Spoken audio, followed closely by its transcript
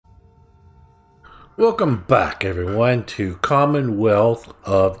Welcome back, everyone, to Commonwealth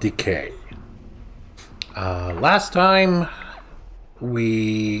of Decay. Last time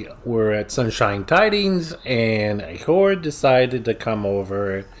we were at Sunshine Tidings, and a horde decided to come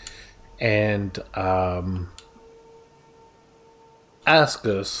over and ask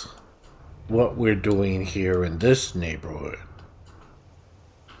us what we're doing here in this neighborhood.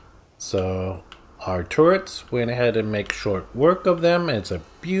 So our turrets went ahead and make short work of them. It's a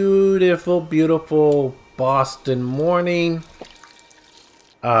beautiful, beautiful Boston morning.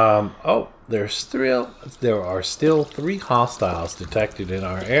 Oh, there are still 3 hostiles detected in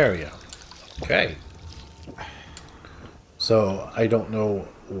our area. Okay. So I don't know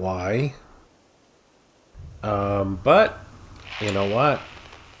why. But you know what?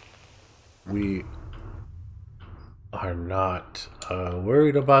 We are not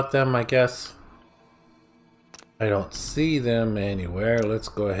worried about them, I guess. I don't see them anywhere. Let's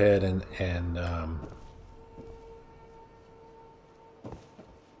go ahead and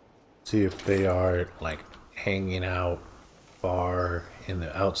see if they are like hanging out far in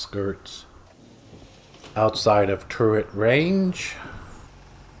the outskirts, outside of turret range.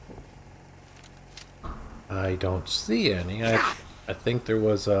 I don't see any. I think there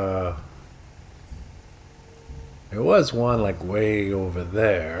was one like way over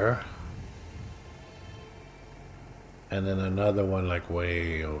there. And then another one like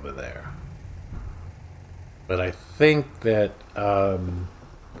way over there. But I think that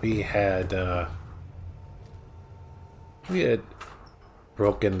we had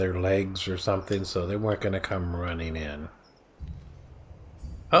broken their legs or something, so they weren't going to come running in.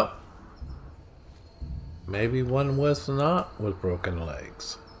 Oh, maybe one was not with broken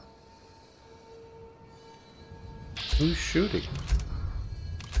legs. Who's shooting?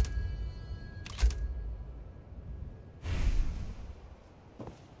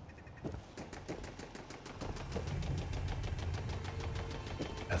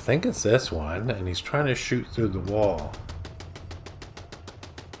 I think it's this one, and he's trying to shoot through the wall.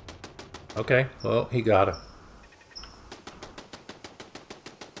 Okay, well, he got him.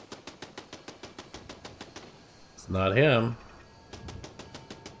 It's not him.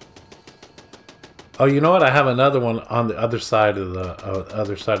 Oh, you know what? I have another one on the other side of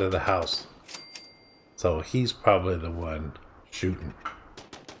the house. So he's probably the one shooting.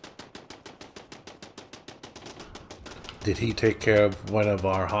 Did he take care of one of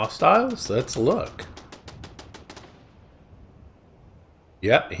our hostiles? Let's look.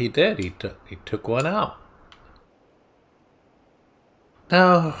 Yep, he did. He took one out.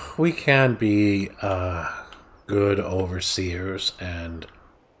 Now, we can be good overseers, and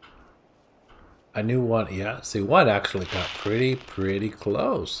I knew one. Yeah, see, one actually got pretty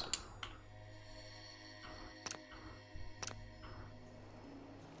close.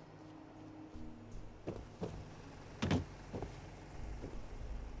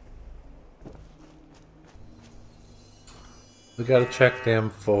 We gotta check them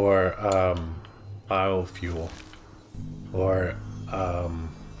for biofuel, or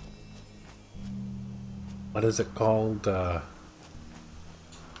what is it called?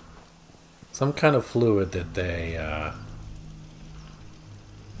 Some kind of fluid that they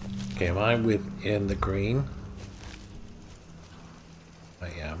okay, am I within the green? I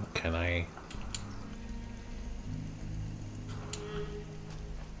am. Can I?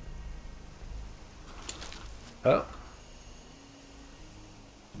 Oh.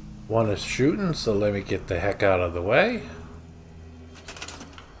 One is shooting, so let me get the heck out of the way.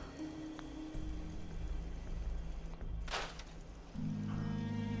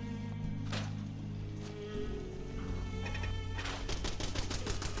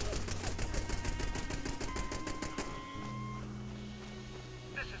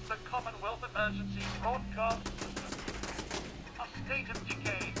 This is the Commonwealth emergency broadcast system. A state of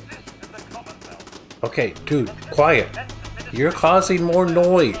decay exists in the Commonwealth. Okay, dude, quiet. You're causing more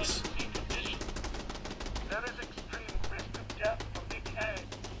noise. There is extreme risk of death from decay.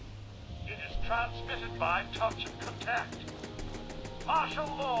 It is transmitted by touch and contact. Martial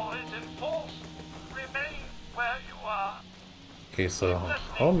law is in force. Remain where you are. Okay, so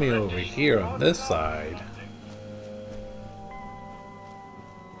hold me over here on this side.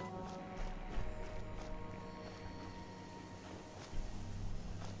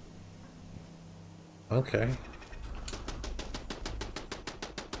 Okay.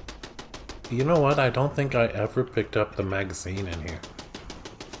 You know what? I don't think I ever picked up the magazine in here.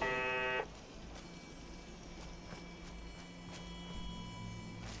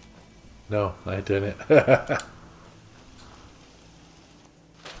 No, I didn't.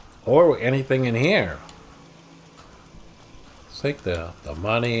 Or anything in here. Let's take the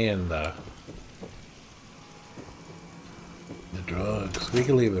money and the The drugs. We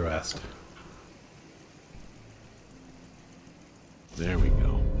can leave the rest. There we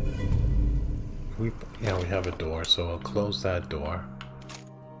go. We have a door, so we'll close that door.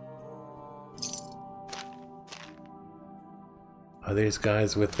 Are these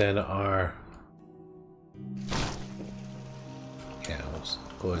guys within our... Yeah, let's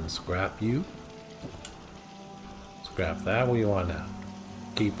go ahead and scrap you. Scrap that. We want to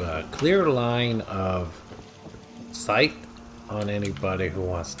keep a clear line of sight on anybody who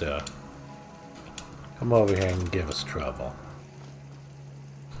wants to come over here and give us trouble.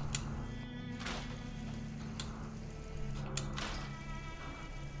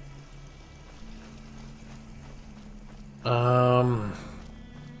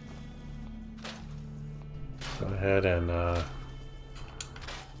 Go ahead and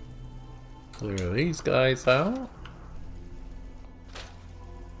clear these guys out.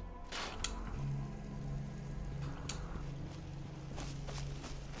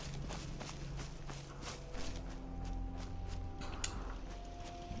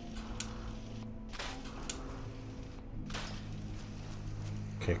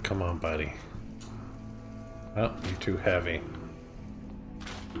 Okay, come on, buddy. Oh, you're too heavy.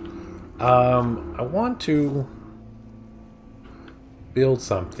 I want to build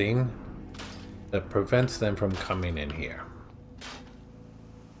something that prevents them from coming in here.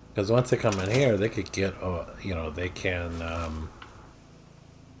 Because once they come in here, they could get,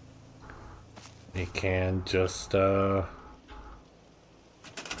 they can just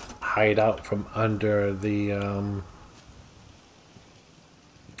hide out from under the,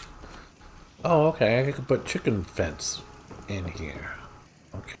 Oh, okay, I could put chicken fence in here.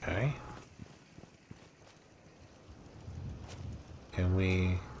 Okay. Can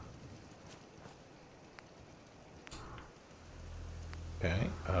we... Okay,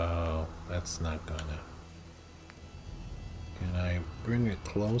 oh, that's not gonna... Can I bring it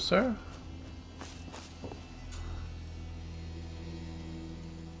closer?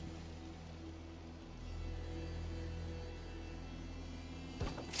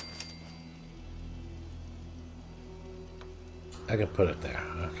 I can put it there,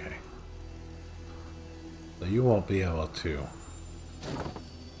 okay. So you won't be able to.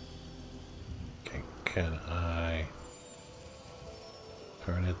 Okay, can I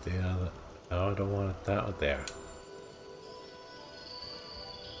turn it the other? No, I don't want it that there.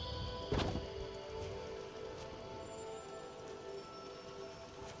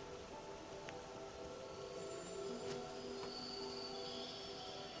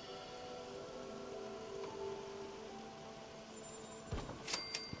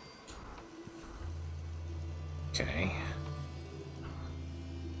 Okay.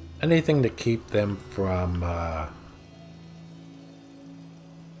 Anything to keep them from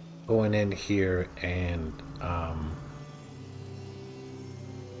going in here and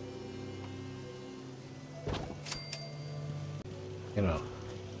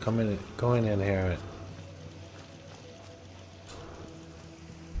going in here.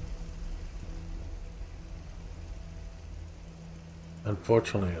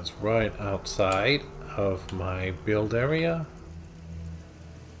 Unfortunately, it's right outside of my build area.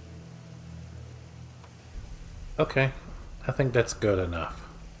 Okay, I think that's good enough.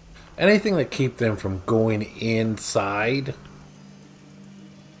 Anything to keep them from going inside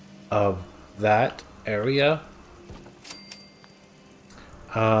of that area.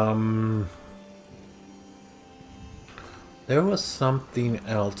 There was something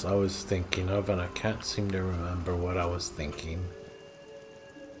else I was thinking of, and I can't seem to remember what I was thinking.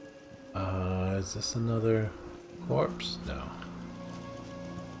 Is this another corpse? No.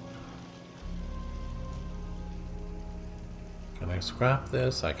 Can I scrap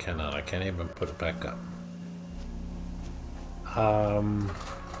this? I cannot. I can't even put it back up.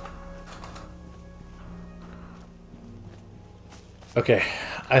 Okay,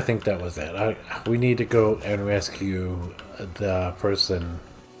 I think that was it. We need to go and rescue the person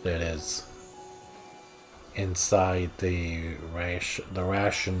that is inside the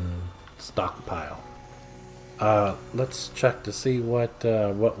ration stockpile. Let's check to see what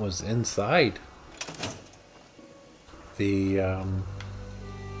was inside the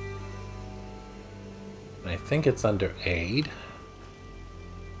I think it's under aid.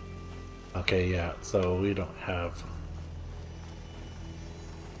 Okay, yeah, so we don't have...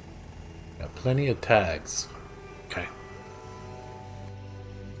 Got plenty of tags. Okay.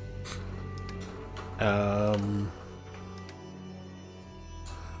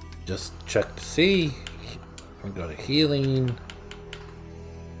 Just check to see. We go to healing.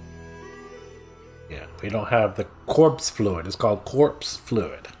 Yeah, we don't have the corpse fluid. It's called corpse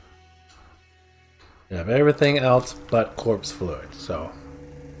fluid. You have everything else but corpse fluid, so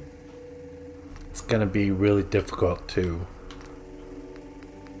it's gonna be really difficult to...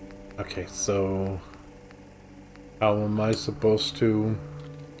 Okay, so how am I supposed to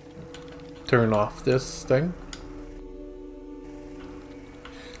turn off this thing?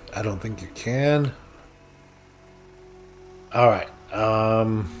 I don't think you can. Alright,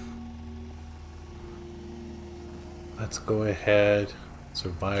 let's go ahead.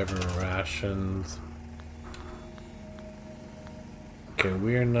 Survivor rations. Okay,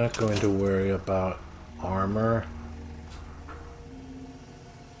 we're not going to worry about armor.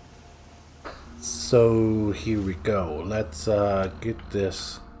 So here we go. Let's get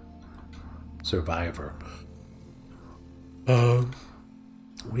this survivor.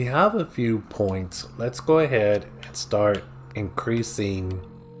 We have a few points. Let's go ahead and start increasing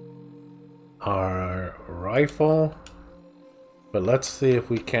our rifle. But let's see if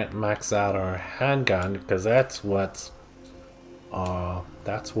we can't max out our handgun, because that's what's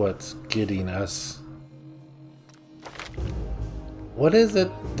getting us. What is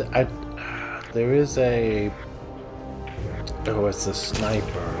it? There is a... Oh, it's a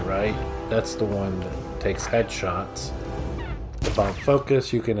sniper, right? That's the one that takes headshots. About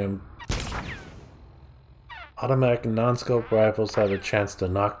focus, you can... Automatic and non-scope rifles have a chance to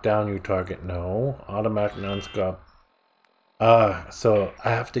knock down your target. No. Automatic non-scope... so I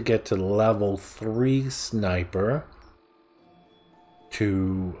have to get to level 3 sniper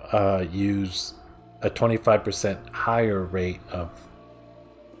to use a 25% higher rate of...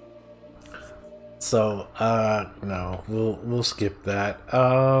 So, no, we'll skip that.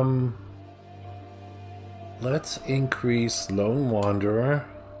 Let's increase Lone Wanderer.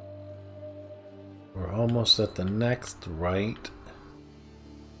 We're almost at the next right.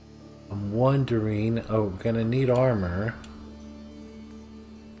 I'm wondering... Oh, we're gonna need armor.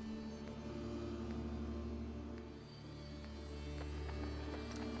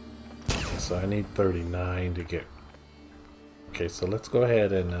 So I need 39 to get... Okay, so let's go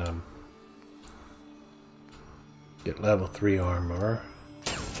ahead and get level 3 armor.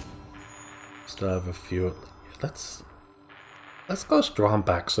 Still have a few... Let's go strong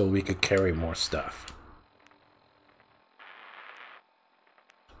back so we could carry more stuff.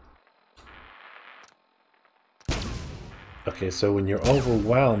 Okay, so when you're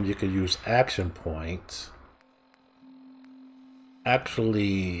overwhelmed, you can use action points.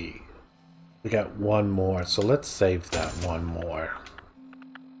 Actually, we got one more, so let's save that one more.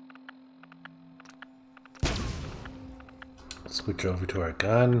 Switch over to our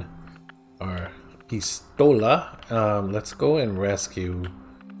gun, our pistola. Let's go and rescue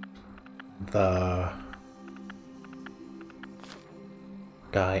the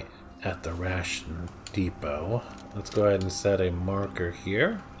guy at the ration depot. Let's go ahead and set a marker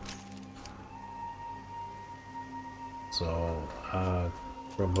here. So,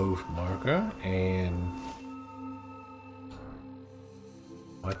 remove marker, and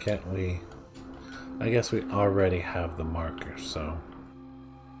why can't we? I guess we already have the marker, so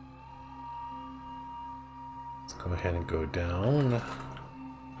let's go ahead and go down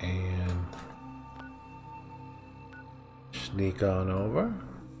and sneak on over.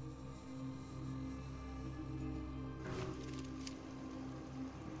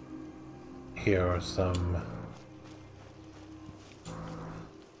 Here are some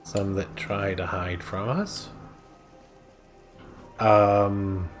that try to hide from us.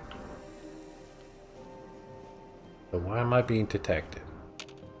 So why am I being detected?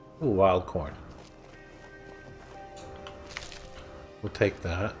 Ooh, wild corn. We'll take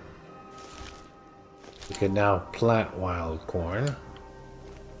that. We can now plant wild corn.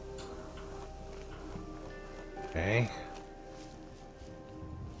 Okay.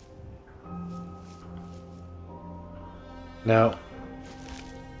 Now,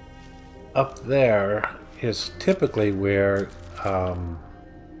 up there is typically where,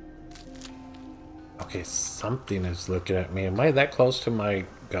 okay, something is looking at me. Am I that close to my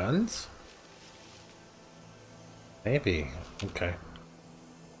guns? Maybe. Okay.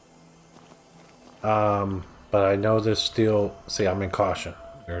 But I know there's still... See, I'm in caution.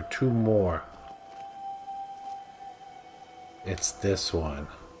 There are 2 more. It's this one.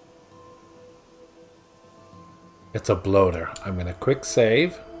 It's a bloater. I'm gonna quick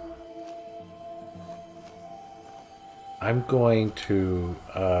save. I'm going to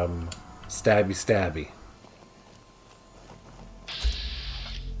stabby stabby.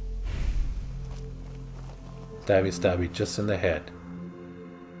 Stabby stabby just in the head.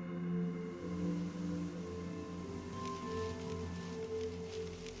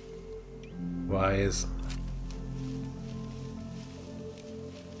 Why is...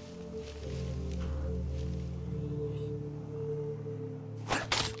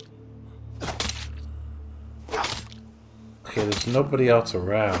 Okay, there's nobody else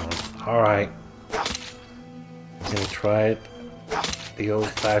around. Alright. I'm gonna try it the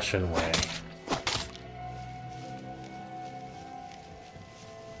old-fashioned way.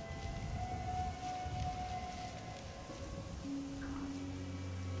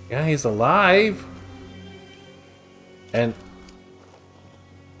 Yeah, he's alive. And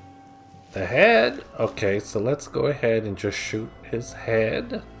the head. Okay, so let's go ahead and just shoot his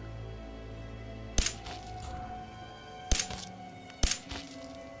head.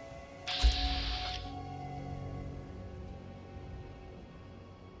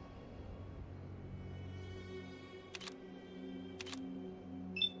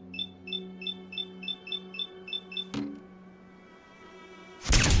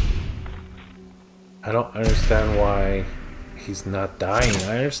 I don't understand why he's not dying.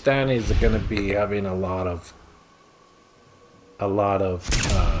 I understand he's going to be having a lot of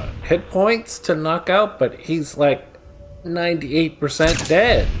hit points to knock out, but he's like 98%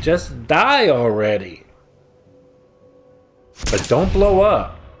 dead. Just die already. But don't blow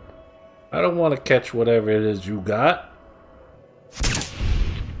up. I don't want to catch whatever it is you got.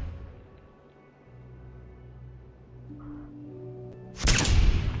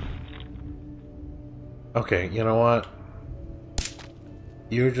 Okay, you know what?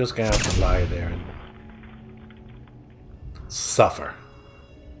 You're just gonna have to lie there and suffer.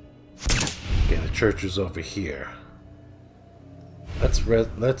 Okay, the church is over here.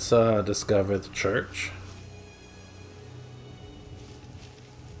 Let's discover the church.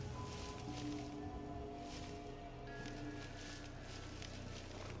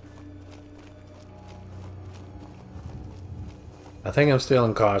 I think I'm still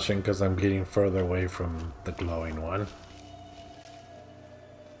in caution because I'm getting further away from the glowing one.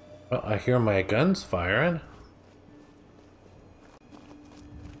 Well, I hear my guns firing.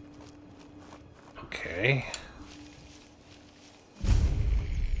 Okay.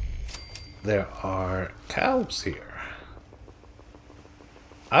 There are cows here.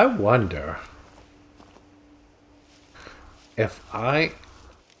 I wonder if I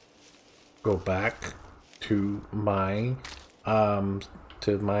go back to my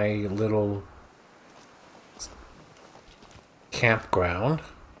little campground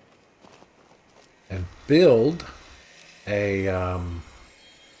and build a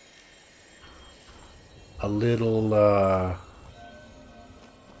little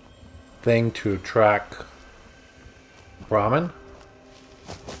thing to attract Brahmin.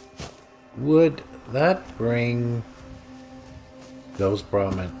 Would that bring those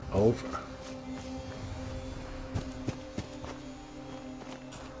Brahmin over?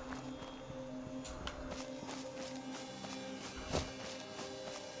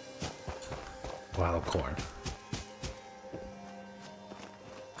 Wild corn.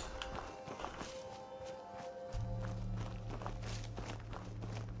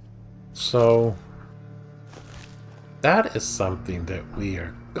 So that is something that we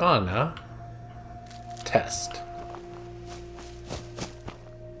are gonna test.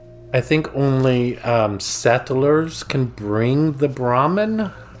 I think only settlers can bring the Brahmin,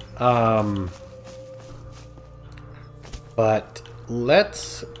 but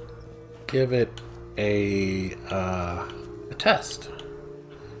let's give it a test.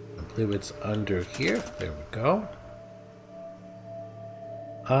 I believe it's under here. There we go.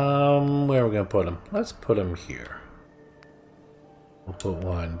 Where are we gonna put him? Let's put him here. We'll put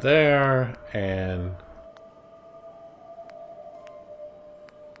one there, and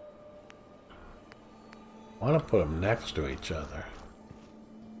I want to put them next to each other.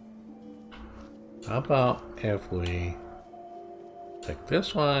 How about if we take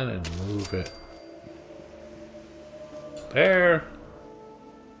this one and move it there.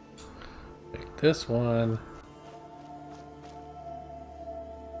 Take this one.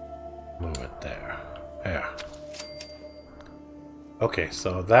 Move it there. There. Okay,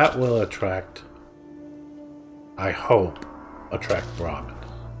 so that will attract, I hope, attract Brahmin.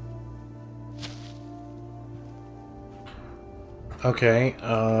 Okay,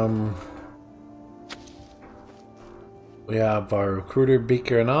 we have our recruiter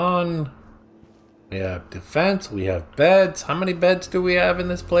beacon on. We have defense. We have beds. How many beds do we have in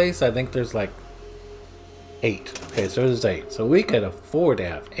this place? I think there's like 8. Okay, so there's 8. So we could afford to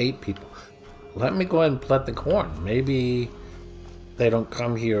have 8 people. Let me go ahead and plant the corn. Maybe they don't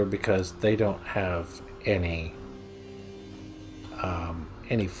come here because they don't have any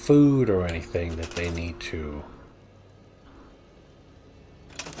food or anything that they need to.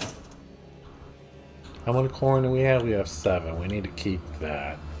 How much corn do we have? We have 7. We need to keep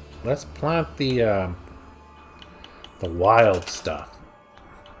that. Let's plant the wild stuff.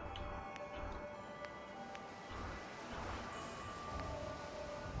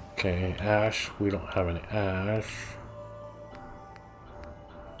 Okay, ash. We don't have any ash.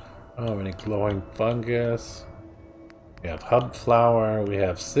 Oh, any glowing fungus. We have hub flower. We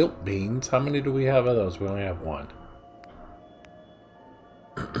have silk beans. How many do we have of those? We only have one.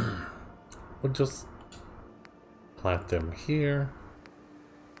 We'll just plant them here.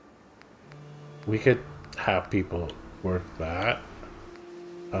 We could have people work that.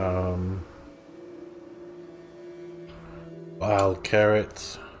 Wild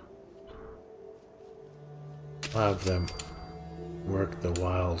carrots. I'll have them work the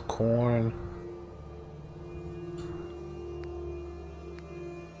wild corn.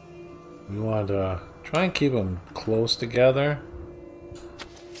 We want to try and keep them close together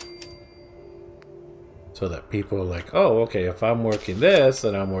so that people are like, oh, okay, if I'm working this,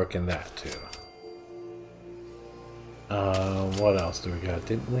 then I'm working that too. What else do we got?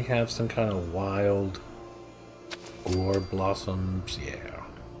 Didn't we have some kind of wild gourd blossoms? Yeah.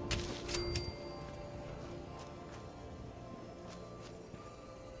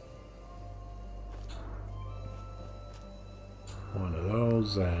 One of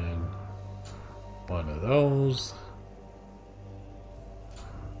those and one of those.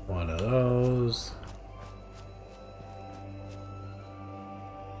 One of those.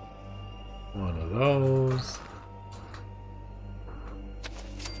 One of those.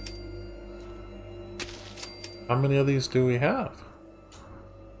 How many of these do we have?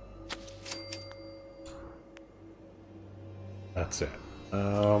 That's it.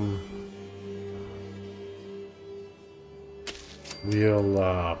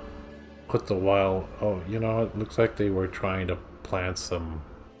 We'll put the wild... Oh, you know, it looks like they were trying to plant some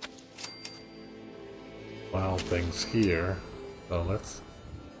wild things here. So let's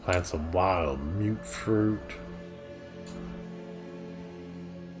plant some wild mute fruit.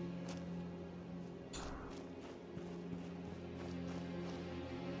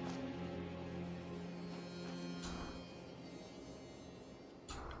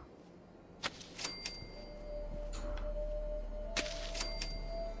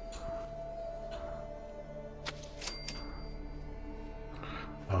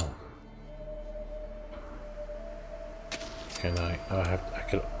 Can I?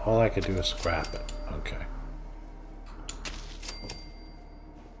 All I could do is scrap it. Okay.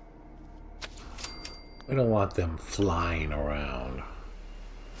 We don't want them flying around.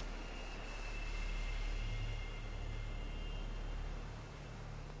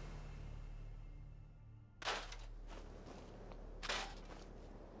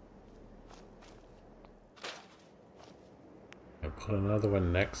 I put another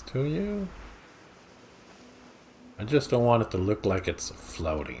one next to you. I just don't want it to look like it's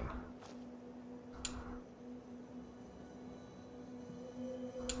floating.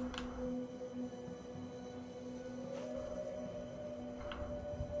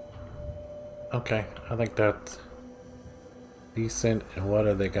 Okay, I think that's decent. And what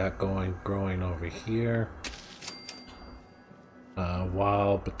have they got growing over here?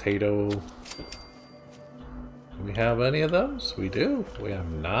 Wild potato. Do we have any of those? We do. We have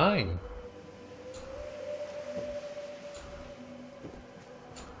 9.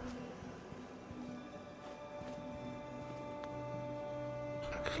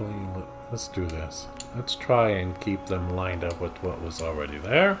 Actually, let's do this. Let's try and keep them lined up with what was already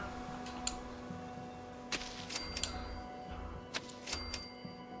there.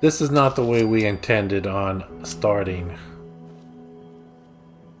 This is not the way we intended on starting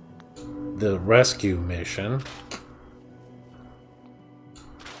the rescue mission.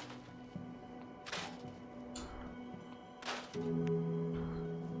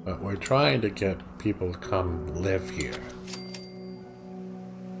 But we're trying to get people to come live here.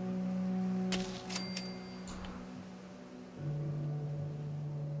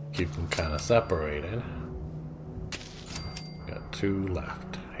 Keep them kind of separated. Got 2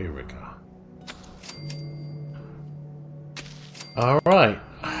 left. Here we go. Alright.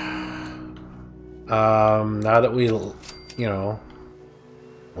 Now that we, you know,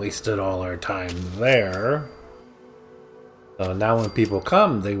 wasted all our time there, now when people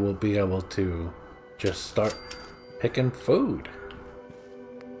come, they will be able to just start picking food.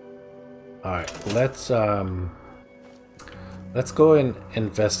 Alright, let's go and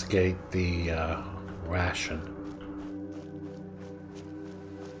investigate the ration.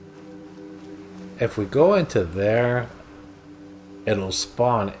 If we go into there, it'll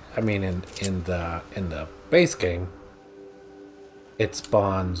spawn. I mean, in the base game, it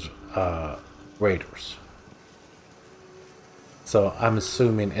spawns raiders. So I'm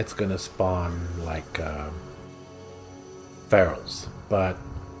assuming it's gonna spawn like ferals, but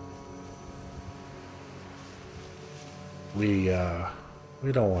we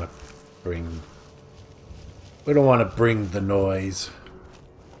We don't want to bring... We don't want to bring the noise.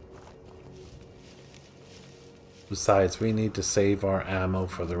 Besides, we need to save our ammo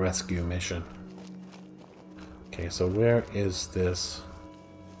for the rescue mission. Okay, so where is this?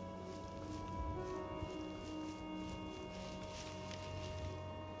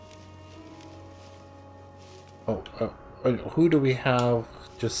 Oh, who do we have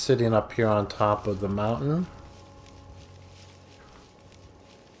just sitting up here on top of the mountain?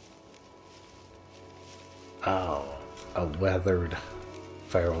 Oh, a weathered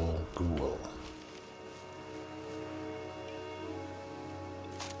feral ghoul.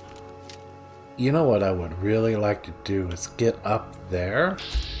 You know what I would really like to do is get up there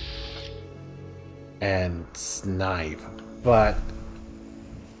and snipe, but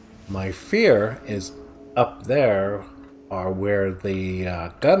my fear is up there are where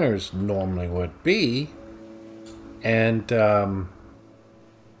the gunners normally would be, and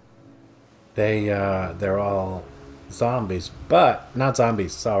they're all zombies, but not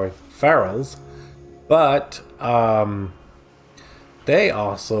zombies, sorry, ferals, but they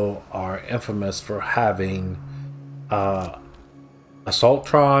also are infamous for having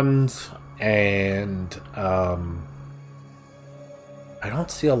assaultrons, and I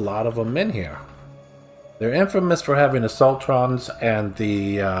don't see a lot of them in here. They're infamous for having assaultrons and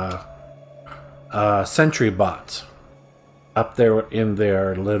the sentry bots up there in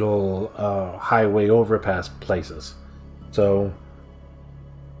their little highway overpass places. So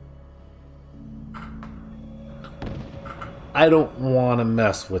I don't want to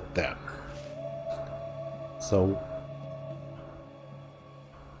mess with them. So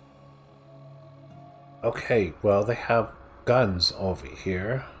okay, well, they have guns over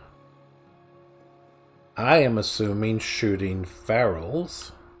here. I am assuming shooting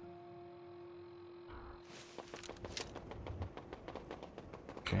ferals.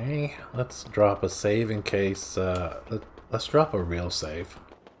 Okay, let's drop a save in case, let's drop a real save.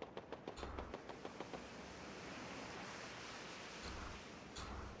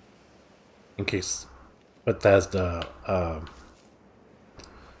 In case Bethesda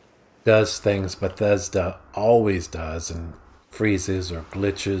does things Bethesda always does and freezes or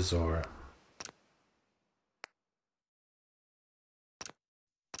glitches or...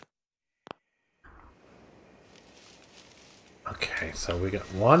 Okay, so we got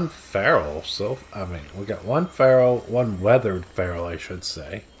one feral, so, I mean, we got one feral, one weathered feral, I should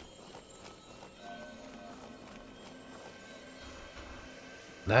say.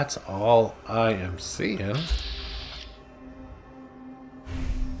 That's all I am seeing.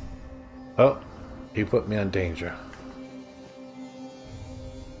 Oh, he put me on danger.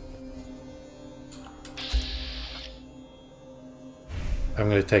 I'm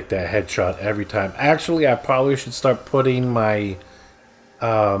going to take that headshot every time. Actually, I probably should start putting my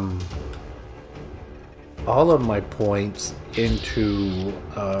all of my points into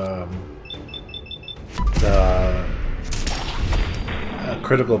the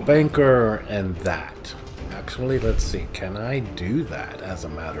critical banker and that. Actually, let's see. Can I do that, as a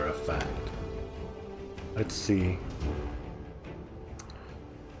matter of fact? Let's see.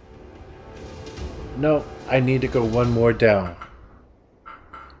 No, I need to go one more down.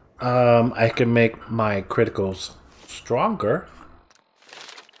 I can make my criticals stronger.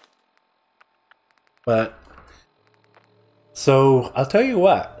 But, so, I'll tell you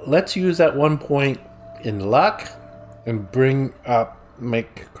what. Let's use that 1 point in luck and bring up,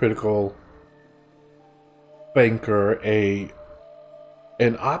 make critical banker an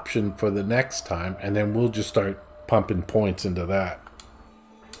option for the next time, and then we'll just start pumping points into that.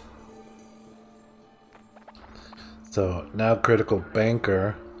 So, now critical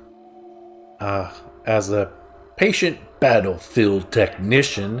banker... as a patient battlefield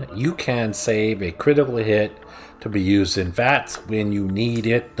technician, you can save a critical hit to be used in VATS when you need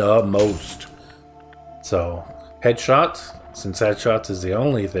it the most. So, headshots, since headshots is the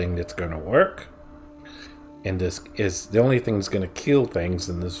only thing that's going to work, and this is the only thing that's going to kill things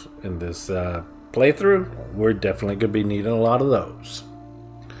in this playthrough, we're definitely going to be needing a lot of those.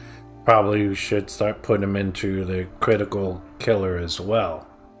 Probably we should start putting them into the critical killer as well.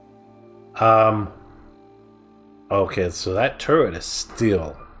 Okay, so that turret is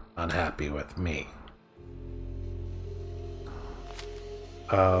still unhappy with me.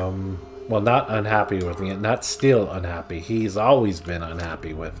 Well, not unhappy with me, not still unhappy. He's always been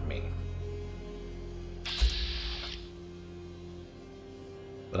unhappy with me.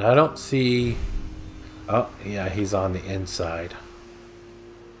 But I don't see... Oh, yeah, he's on the inside.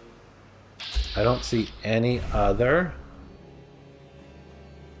 I don't see any other...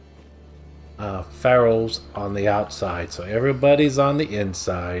 Pharaohs on the outside, so everybody's on the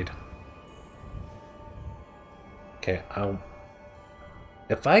inside. Okay,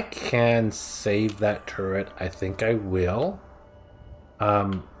 if I can save that turret, I think I will.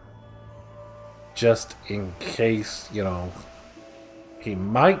 Just in case, you know, he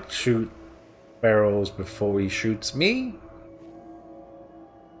might shoot Pharaohs before he shoots me.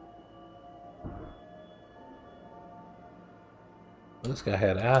 This guy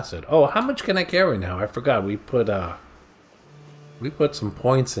had acid. Oh, how much can I carry now? I forgot. We put some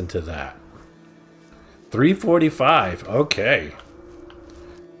points into that. 345. Okay.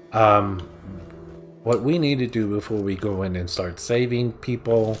 What we need to do before we go in and start saving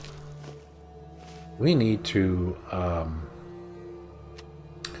people, we need to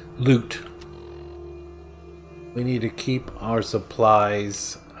loot. We need to keep our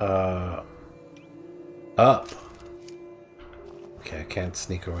supplies up. Okay, I can't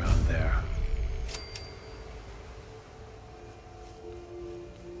sneak around there.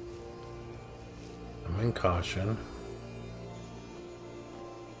 I'm in caution.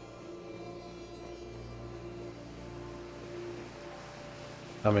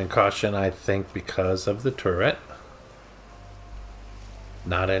 I'm in caution, I think, because of the turret.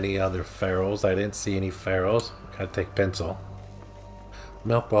 Not any other pharaohs. I didn't see any pharaohs. Gotta take pencil.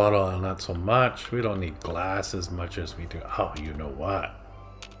 Milk bottle, not so much. We don't need glass as much as we do. Oh, you know what?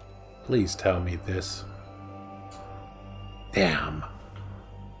 Please tell me this. Damn.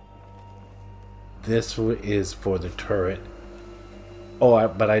 This is for the turret. Oh,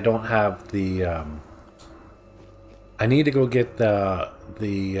 but I don't have the... I need to go get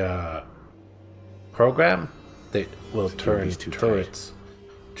the program that will turn turrets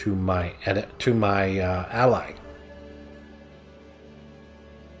to my ally.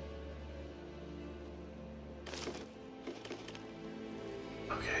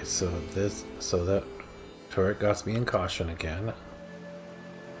 Okay, so that turret got me in caution again.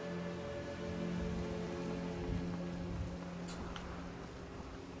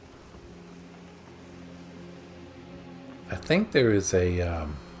 I think there is a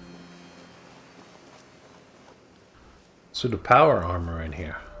suit of power armor in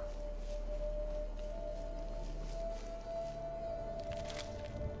here.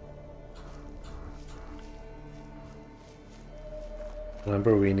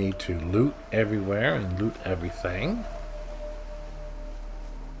 Remember, we need to loot everywhere and loot everything.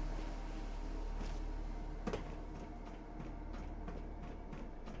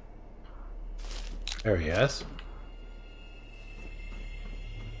 There he is.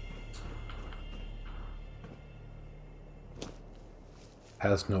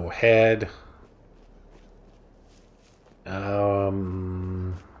 Has no head.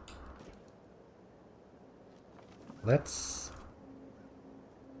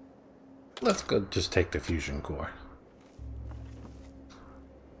 Let's go just take the fusion core.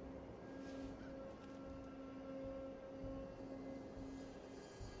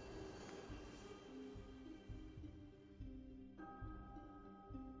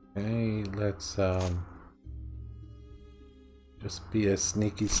 Okay, let's just be as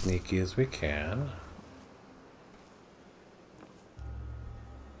sneaky as we can.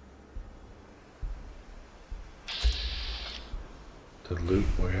 To loot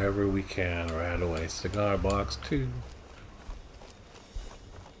wherever we can right away. Cigar box too.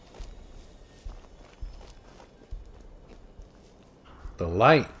 The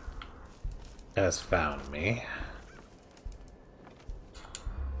light has found me.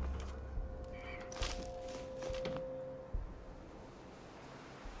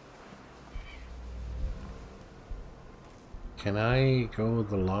 Can I go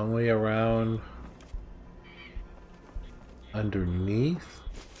the long way around underneath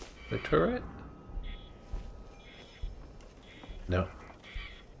the turret? No.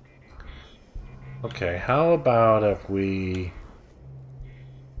 Okay, how about if we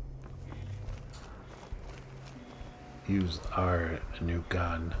use our new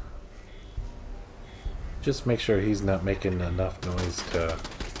gun? Just make sure he's not making enough noise to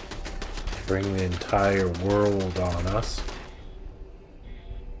bring the entire world on us.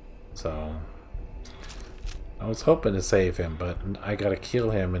 So I was hoping to save him, but I gotta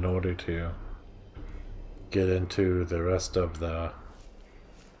kill him in order to get into the rest of the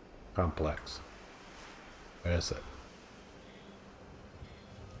complex. Where is it?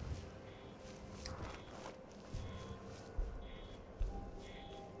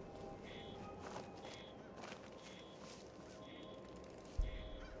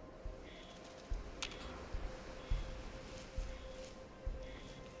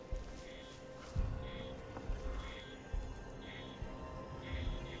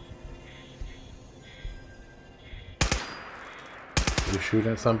 shoot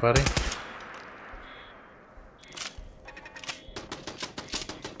at somebody?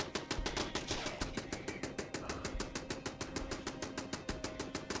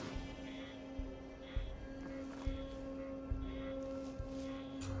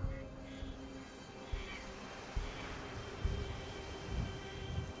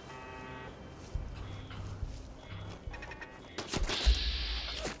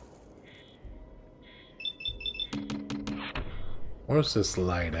 Where's this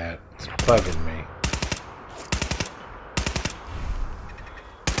light at? It's bugging me.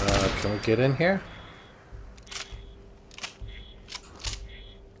 Can we get in here?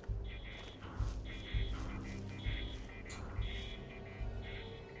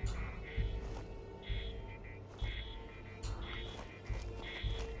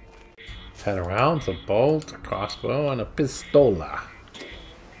 Ten rounds, a bolt, a crossbow, and a pistola.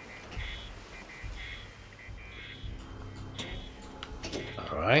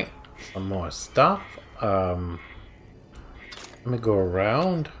 Alright, some more stuff. Let me go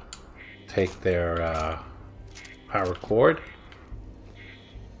around, take their power cord.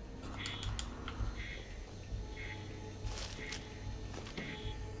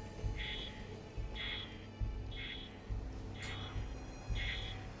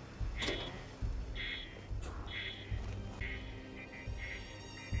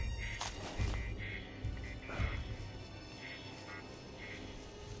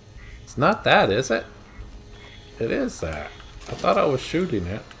 It's not that, is it? It is that. I thought I was shooting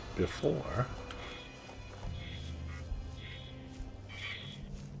it before.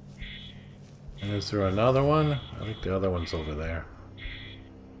 And is there another one? I think the other one's over there.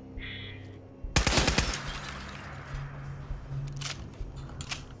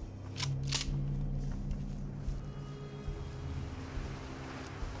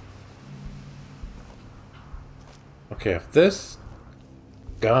 Okay, if this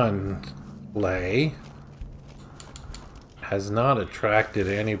gun lay has not attracted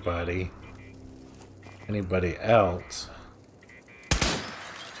anybody else,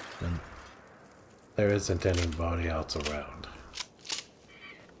 then there isn't anybody else around.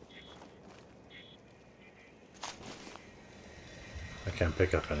 I can't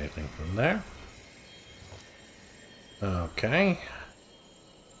pick up anything from there. Okay.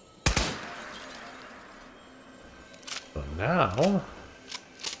 So now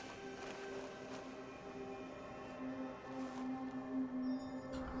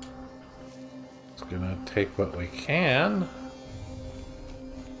gonna take what we can.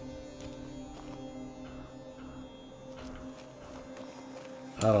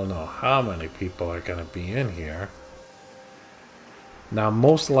 I don't know how many people are gonna be in here. Now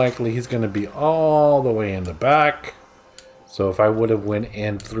most likely he's gonna be all the way in the back. So if I would have went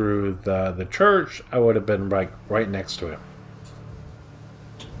in through the church, I would have been right next to him.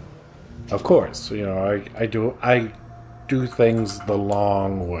 Of course, you know, I do things the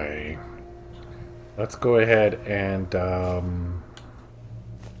long way. Let's go ahead and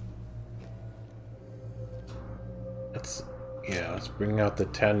let's bring out the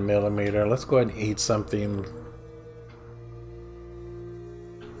 10mm. Let's go ahead and eat something.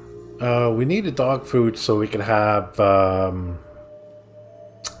 We need a dog food so we can have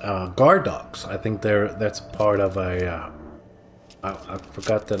guard dogs. I think that's part of a. I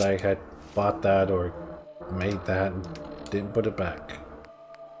forgot that I had bought that or made that and didn't put it back.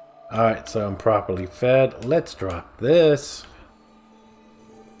 Alright, so I'm properly fed. Let's drop this.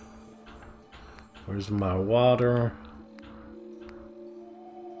 Where's my water?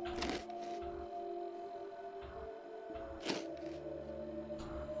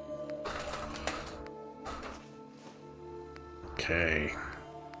 Okay.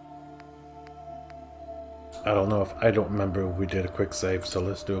 I don't know if I don't remember if we did a quick save, so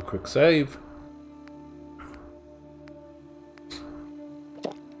let's do a quick save.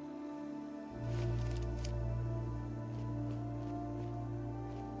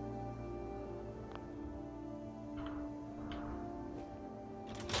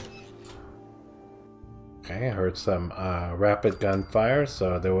 Okay, I heard some rapid gunfire,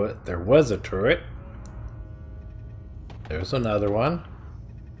 so there was a turret. There's another one.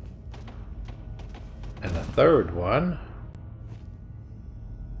 And a third one.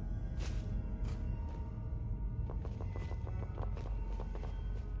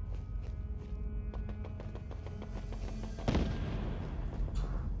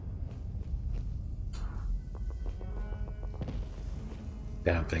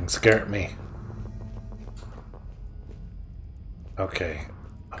 Damn thing scared me. Okay,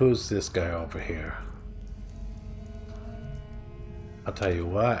 who's this guy over here? I'll tell you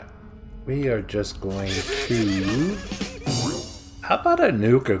what. We are just going to How about a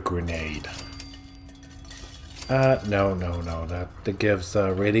nuke grenade? No. That gives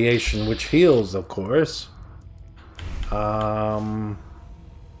radiation, which heals, of course. Let's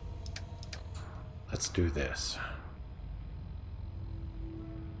do this.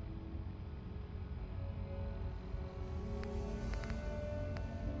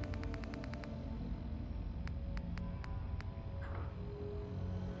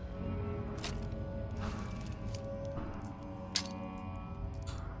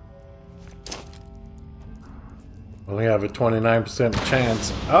 Only have a 29%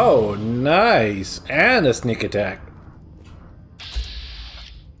 chance. Oh, nice! And a sneak attack.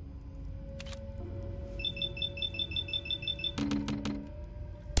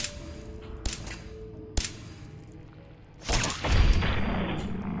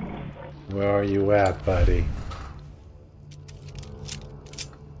 Where are you at, buddy?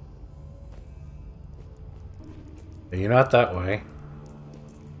 You're not that way.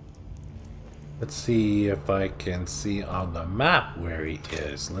 Let's see if I can see on the map where he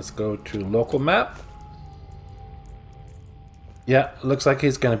is. Let's go to local map. Yeah, looks like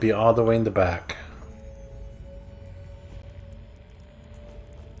he's going to be all the way in the back.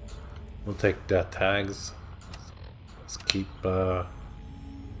 We'll take death tags. Let's keep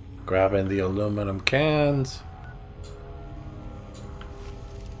grabbing the aluminum cans.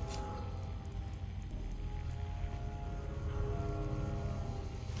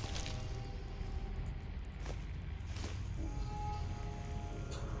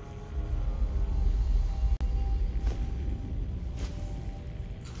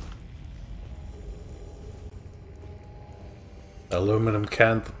 Aluminum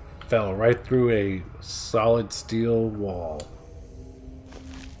can fell right through a solid steel wall.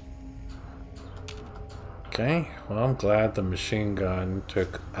 Okay, well, I'm glad the machine gun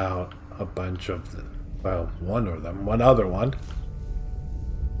took out a bunch of the, well, one of them, one other one.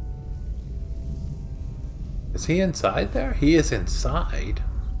 Is he inside there? He is inside.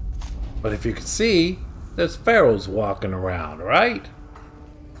 But if you can see, there's pharaohs walking around, right?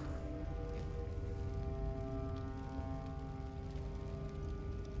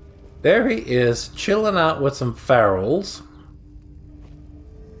 There he is, chilling out with some pharaohs.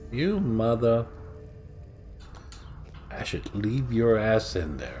 You mother... I should leave your ass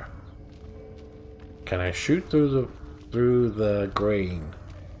in there. Can I shoot through the grain?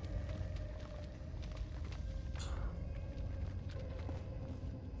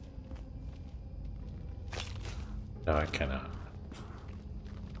 No, I cannot.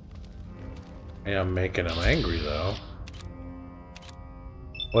 I am making him angry though.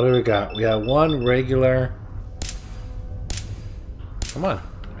 What do we got? We have one regular. Come on.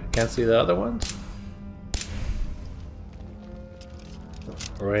 I can't see the other ones.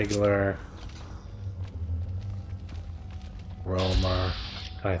 Regular. Roamer.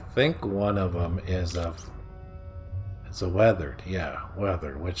 I think one of them is a weathered. Yeah,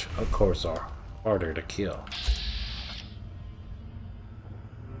 weathered, which of course are harder to kill.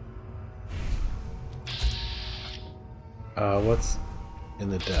 What's in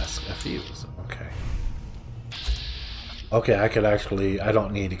the desk? A fuse. Okay. Okay, I could actually... I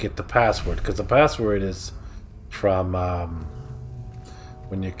don't need to get the password, because the password is from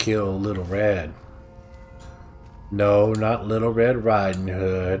when you kill Little Red. No, not Little Red Riding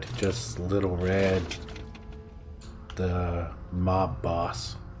Hood. Just Little Red, the mob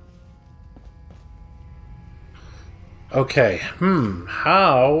boss. Okay,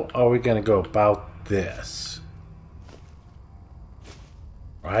 how are we going to go about this?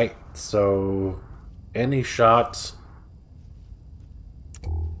 Right, so any shots,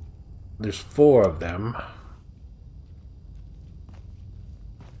 there's 4 of them.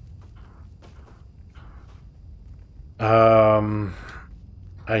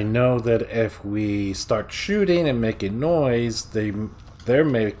 I know that if we start shooting and making noise, there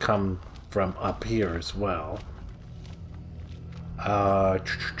may come from up here as well.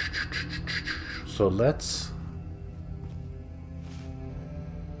 So let's...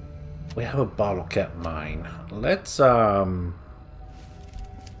 We have a bottle cap mine. Let's, we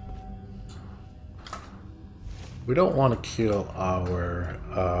don't want to kill our,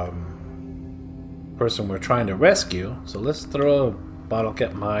 person we're trying to rescue. So let's throw a bottle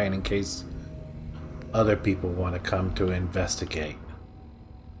cap mine in case other people want to come to investigate.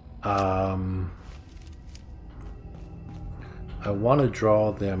 I want to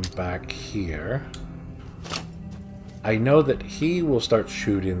draw them back here. I know that he will start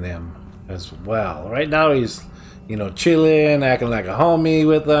shooting them as well. Right now he's, you know, chilling, acting like a homie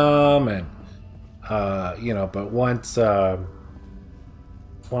with them, and you know, but once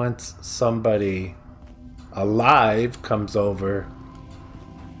somebody alive comes over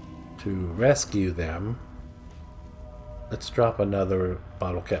to rescue them. Let's drop another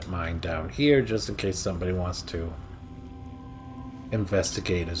bottle cap mine down here just in case somebody wants to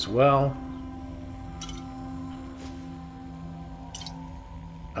investigate as well.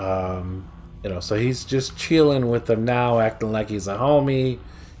 You know, so he's just chilling with them now, acting like he's a homie,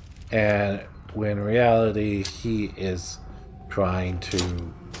 and when in reality he is trying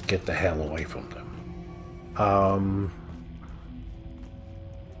to get the hell away from them.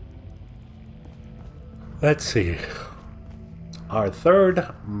 Let's see. Our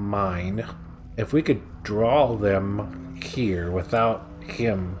third mine, if we could draw them here without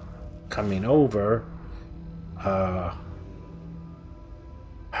him coming over,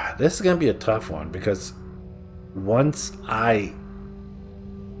 this is going to be a tough one, because once I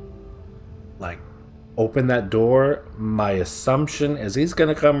like open that door, my assumption is he's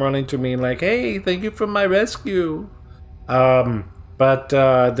going to come running to me like, hey, thank you for my rescue. But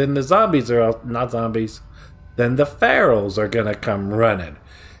then the zombies are not zombies. Then the pharaohs are going to come running.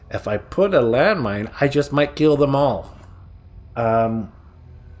 If I put a landmine, I just might kill them all.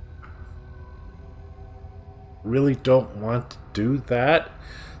 Really don't want to do that.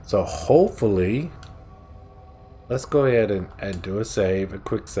 So hopefully, let's go ahead and do a save, a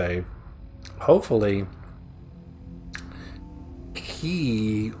quick save. Hopefully,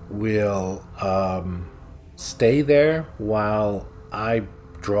 he will stay there while I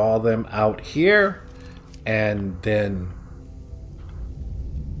draw them out here, and then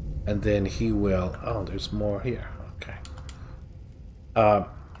he will. Oh, there's more here. Okay.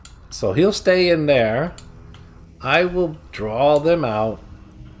 So he'll stay in there. I will draw them out,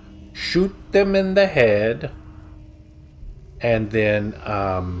 shoot them in the head, and then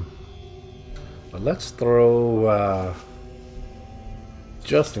but let's throw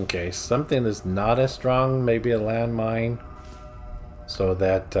just in case something is not as strong, maybe a landmine, so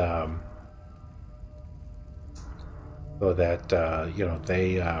that you know,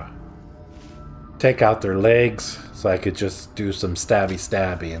 they take out their legs, so I could just do some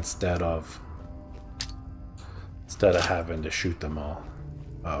stabby instead of having to shoot them all.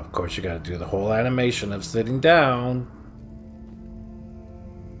 Of course, you got to do the whole animation of sitting down.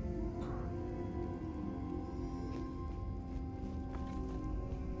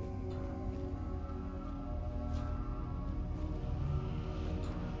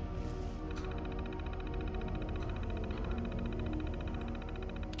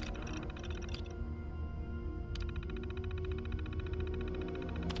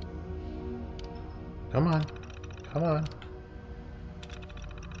 Come on. Come on.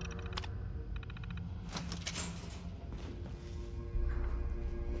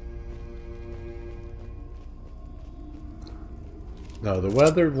 No, the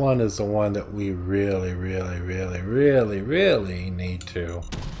weathered one is the one that we really need to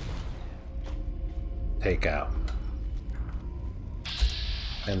take out.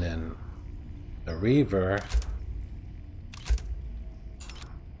 And then the Reaver.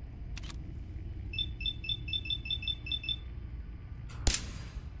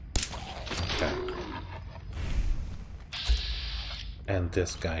 Okay. And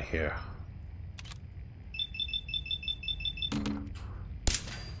this guy here.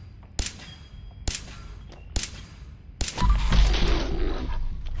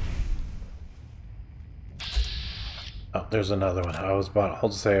 Oh, there's another one. I was about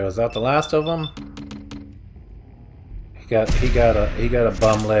to say, was that the last of them? He got a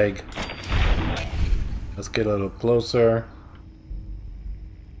bum leg. Let's get a little closer.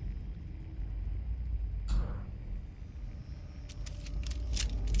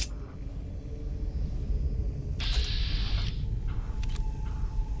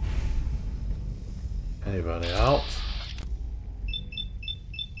 Anybody else?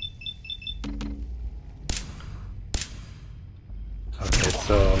 Okay,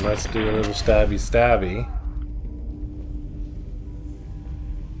 so let's do a little stabby.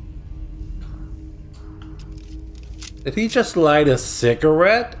 Did he just light a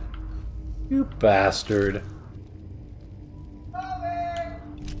cigarette? You bastard.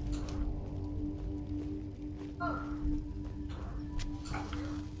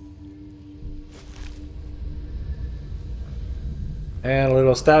 And a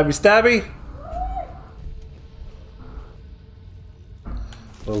little stabby.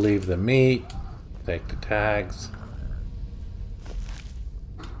 We'll leave the meat, take the tags.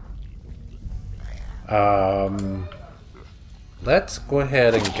 Let's go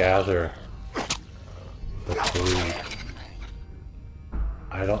ahead and gather the food.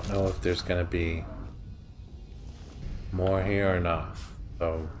 I don't know if there's gonna be more here or not.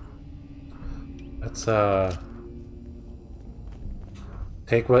 So let's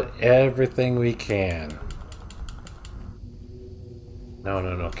Take everything we can.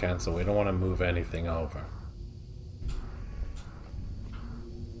 No, cancel. We don't want to move anything over.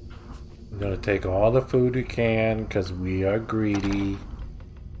 We're gonna take all the food we can because we are greedy.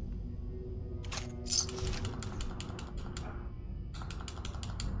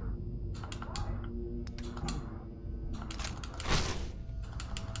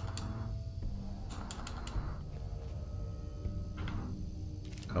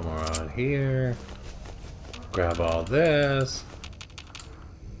 Come around here. Grab all this.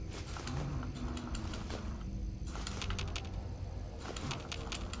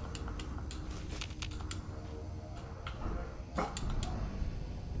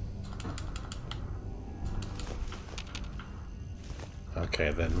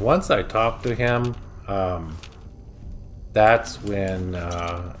 Okay, then once I talk to him, that's when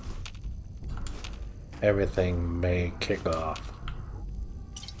everything may kick off.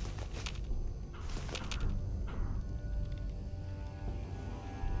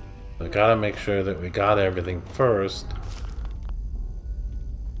 We gotta make sure that we got everything first,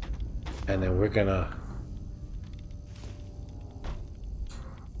 and then we're gonna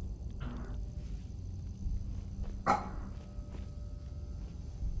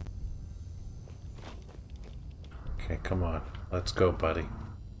okay, come on. Let's go, buddy.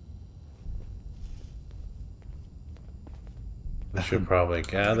 We should probably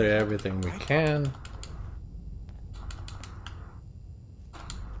gather everything we can.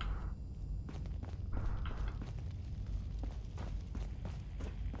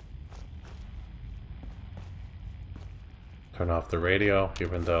 Turn off the radio,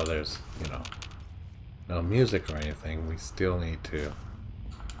 even though there's, you know, no music or anything, we still need to.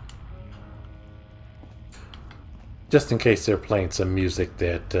 Just in case they're playing some music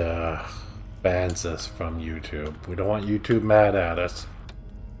that bans us from YouTube. We don't want YouTube mad at us.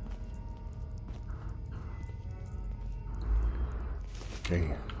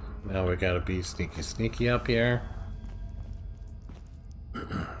 Okay, now we gotta be sneaky up here.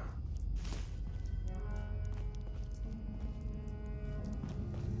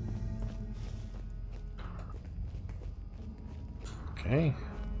 Okay,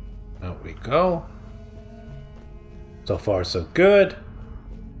 out we go. So far, so good.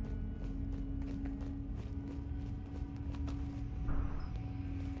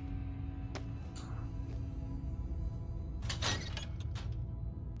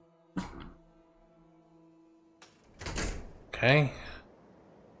 Okay.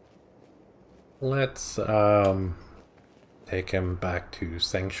 Let's take him back to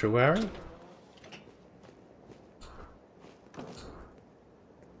Sanctuary.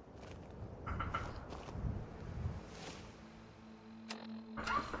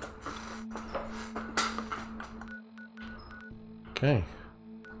 Okay,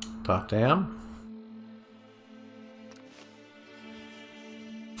 talk to him.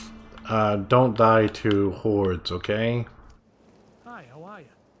 Don't die to hordes, okay? Hi, how are you?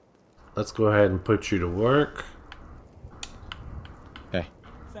 Let's go ahead and put you to work. Hey.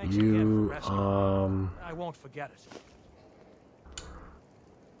 Thanks again for You, rescuing me. I won't forget it.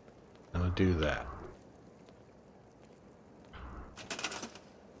 I'm gonna do that.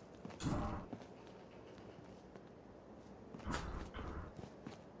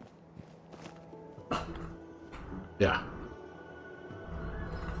 Yeah.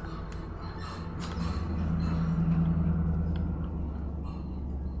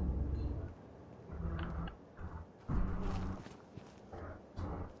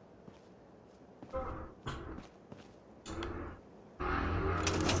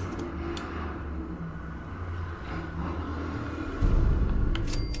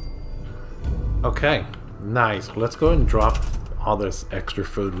 Okay, nice. Let's go and drop all this extra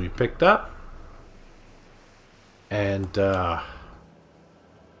food we picked up. And Got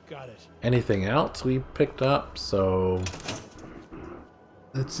it. anything else we picked up. So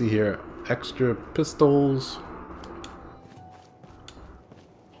let's see here. Extra pistols.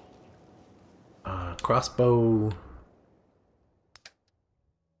 Crossbow.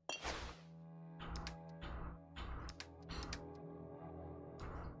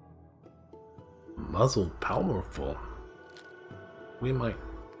 Muzzle powerful. We might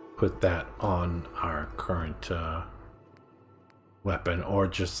put that on our current weapon, or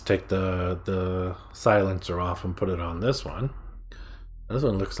just take the silencer off and put it on this one. This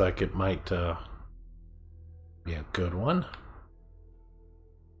one looks like it might be a good one.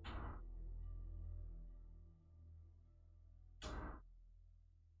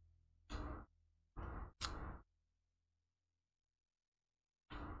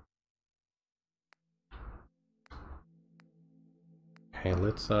 Hey,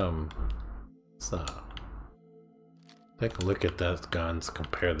 take a look at those guns,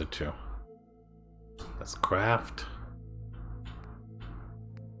 compare the two. Let's craft.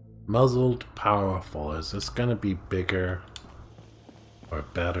 Muzzled, powerful. Is this gonna be bigger or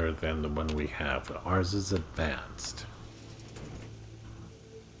better than the one we have? Ours is advanced.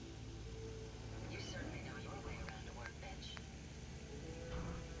 You certainly know your way around a workbench.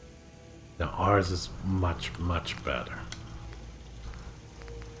 Now ours is much, much better.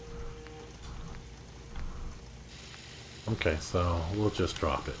 Okay, so we'll just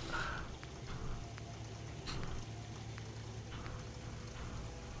drop it.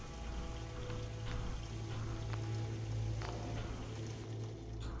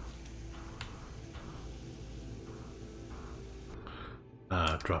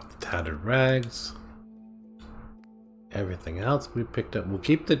 Drop the tattered rags. Everything else we picked up. We'll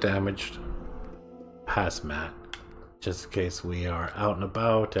keep the damaged hazmat, just in case we are out and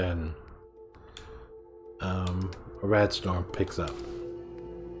about and a rat storm picks up.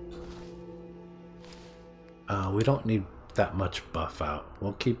 We don't need that much buff out.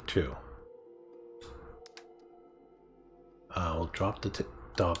 We'll keep 2. We'll drop the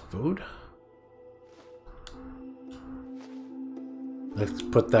dog food. Let's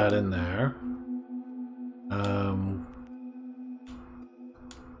put that in there.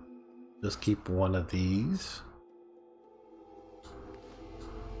 Just keep 1 of these.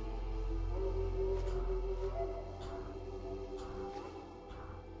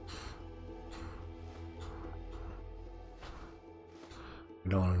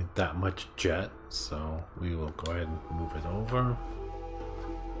 We don't need that much jet, so we will go ahead and move it over.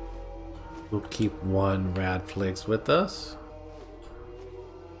 We'll keep 1 rad flakes with us.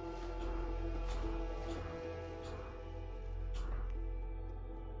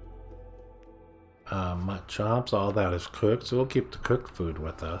 Mut chops, all that is cooked, so we'll keep the cooked food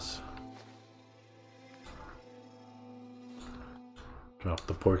with us. Drop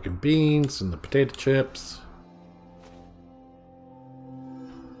the pork and beans and the potato chips.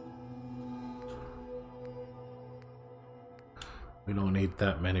 We don't need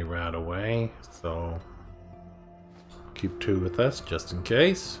that many right away, so keep 2 with us just in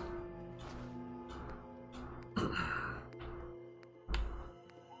case.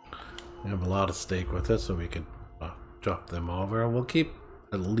 We have a lot of steak with us, so we could drop them over. We'll keep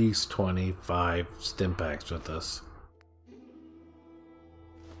at least 25 stim packs with us.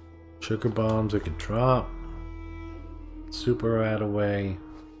 Sugar bombs we could drop. Super right away.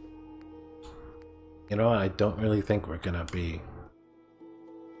 You know, I don't really think we're gonna be,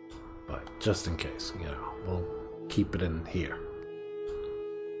 but just in case, you know, we'll keep it in here.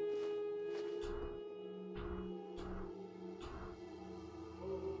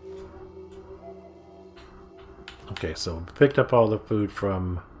 Okay, so we picked up all the food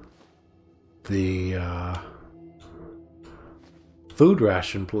from the food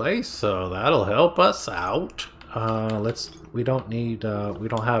ration place, so that'll help us out. We don't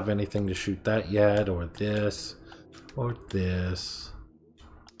have anything to shoot that yet, or this, or this.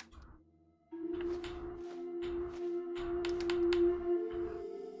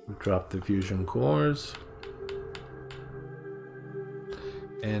 Drop the fusion cores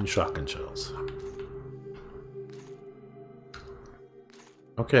and shotgun shells.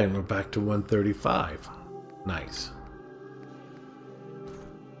 Okay, we're back to 135. Nice.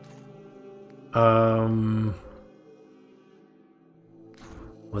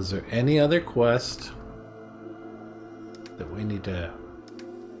 Was there any other quest that we need to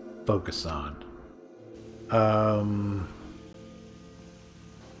focus on?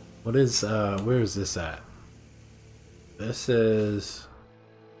 What is, where is this at? This is...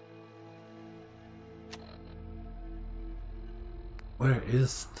 Where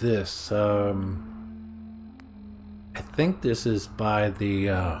is this? I think this is by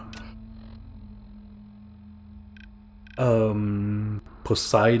the,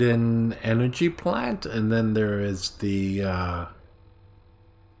 Poseidon energy plant, and then there is the,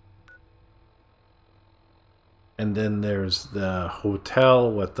 and then there's the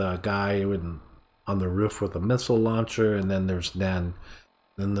hotel with the guy on the roof with a missile launcher, and then there's then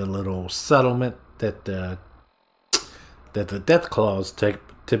the little settlement that the Death Claws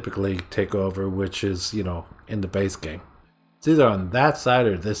typically take over, which is, you know, in the base game. It's either on that side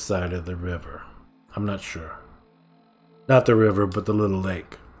or this side of the river. I'm not sure. Not the river, but the little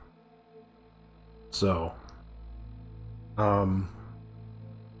lake. So,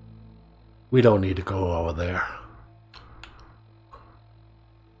 we don't need to go over there.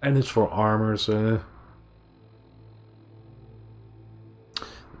 And it's for armor, so...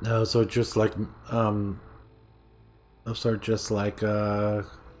 No, so just like, Those are just like,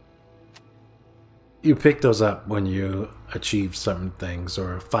 you pick those up when you achieve certain things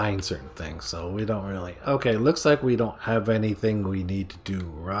or find certain things. So we don't really... Okay, looks like we don't have anything we need to do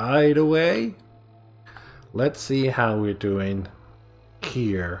right away. Let's see how we're doing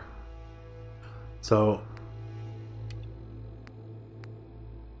here. So...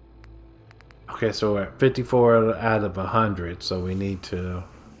 Okay, so we're at 54 out of 100, so we need to...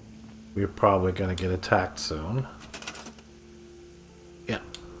 We're probably going to get attacked soon. Yeah.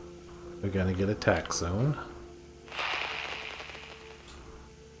 We're going to get attacked soon.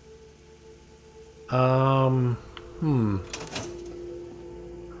 Let's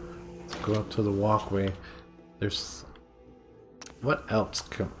go up to the walkway. There's... What else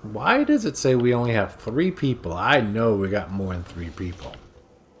can... Why does it say we only have 3 people? I know we got more than 3 people.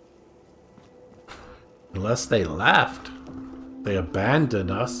 Unless they left. They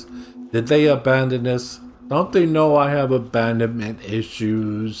abandoned us. Did they abandon us? Don't they know I have abandonment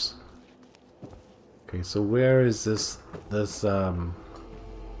issues? Okay, so where is this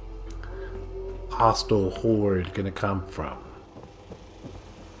hostile horde gonna come from?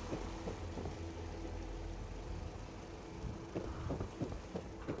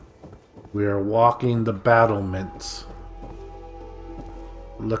 We are walking the battlements,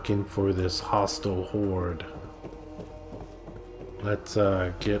 looking for this hostile horde. Let's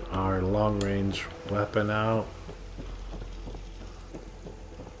get our long-range weapon out.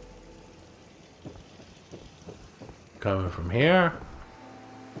 Coming from here.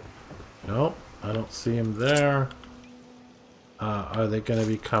 Nope, I don't see him there. Are they going to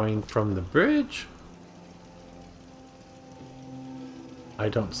be coming from the bridge? I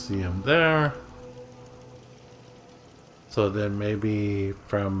don't see him there. So then maybe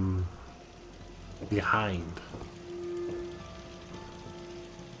from behind.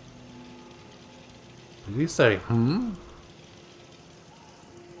 Did you say, hmm?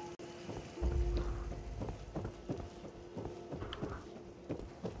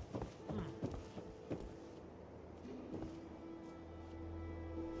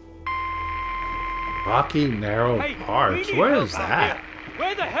 Rocky Narrow Parts. Where is that? Here.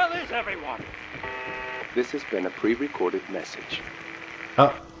 Where the hell is everyone? This has been a pre-recorded message.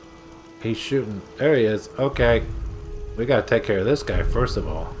 Oh, he's shooting. There he is. Okay. We gotta take care of this guy first of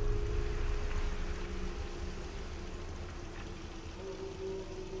all.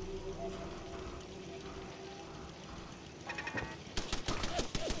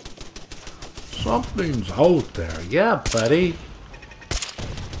 Something's out there. Yeah, buddy.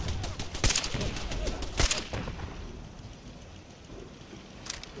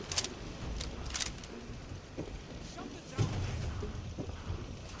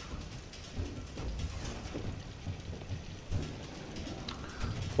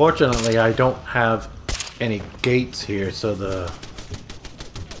 Fortunately, I don't have any gates here, so the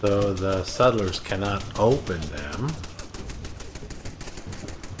settlers cannot open them.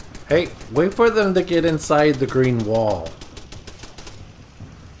 Hey, wait for them to get inside the green wall.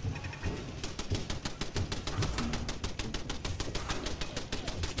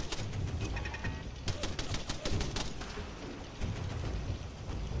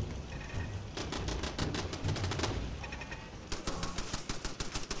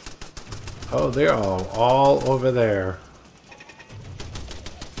 Oh, they're all over there.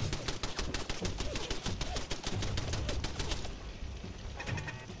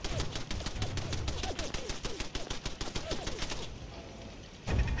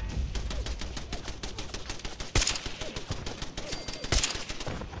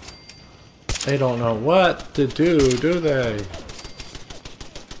 They don't know what to do they?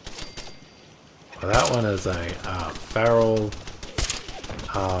 Well, that one is a feral,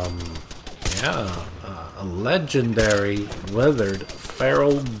 yeah, a legendary weathered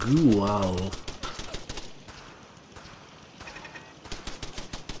feral ghoul.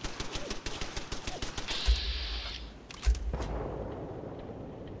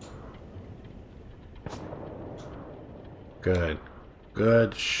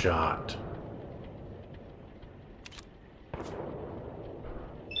 Good shot.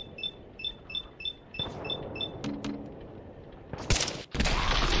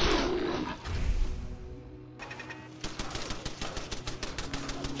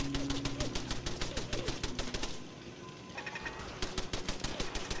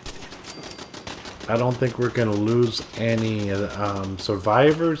 I don't think we're gonna lose any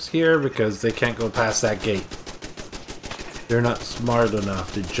survivors here because they can't go past that gate. They're not smart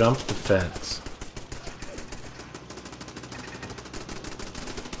enough to jump the fence.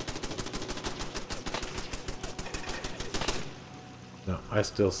 No, I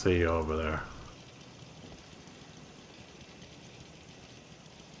still see you over there.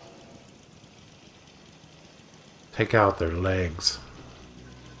 take out their legs.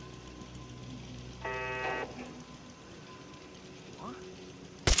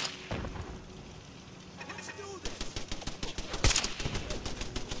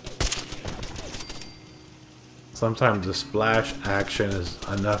 Sometimes the splash action is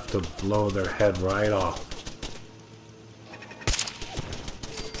enough to blow their head right off.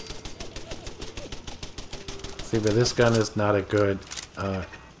 See, but this gun is not a good...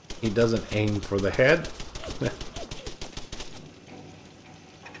 he doesn't aim for the head.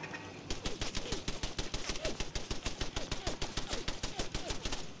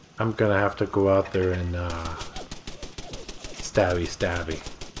 I'm gonna have to go out there and stabby stabby.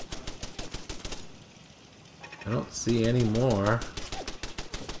 I don't see any more.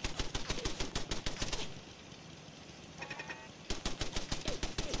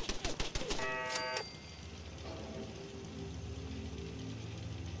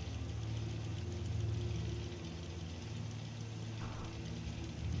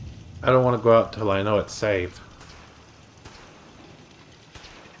 I don't want to go out till I know it's safe.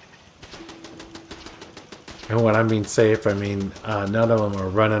 And when I mean safe, I mean none of them are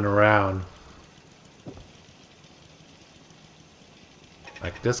running around.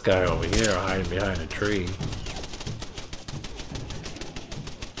 Like this guy over here hiding behind a tree.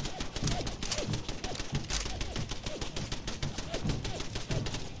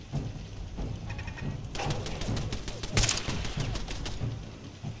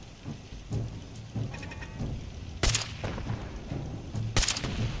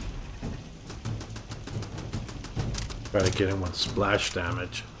 Try to get him with splash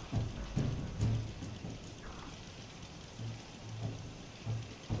damage.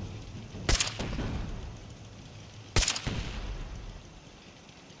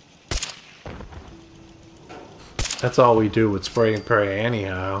 That's all we do with spray and pray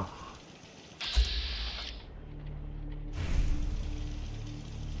anyhow.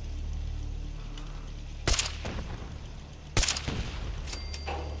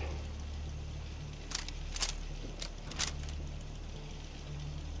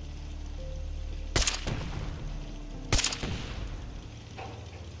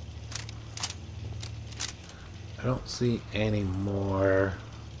 I don't see any more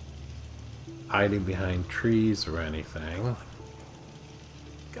hiding behind trees or anything.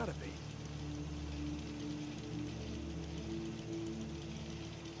 Gotta be.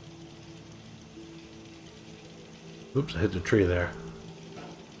 Oops, I hit the tree there.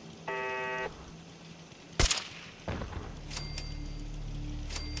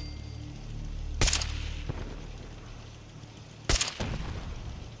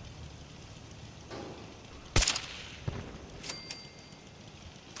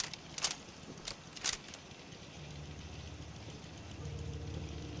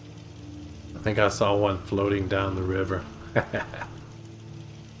 I think I saw one floating down the river.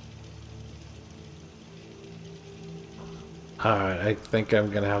 Alright, I think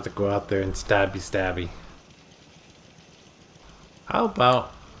I'm gonna have to go out there and stabby stabby. How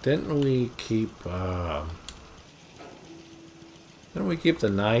about, didn't we keep the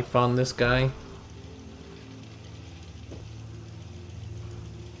knife on this guy?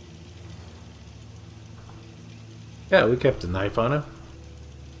 Yeah, we kept the knife on him.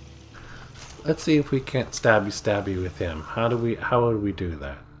 Let's see if we can't stabby stabby with him. How would we do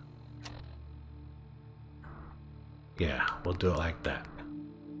that? Yeah, we'll do it like that.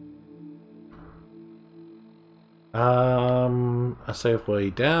 A safe way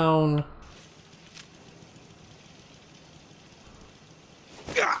down.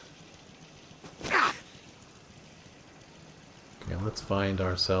 Okay, let's find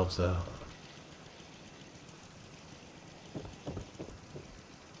ourselves a...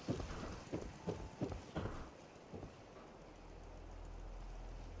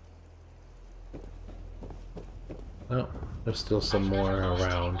 Oh, there's still some more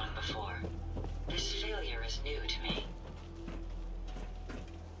around. This failure is new to me.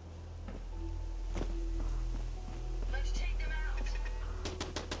 Let's take them out.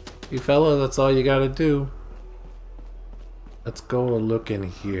 You fella, that's all you gotta do. Let's go look in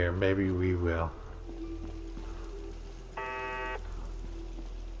here. Maybe we will.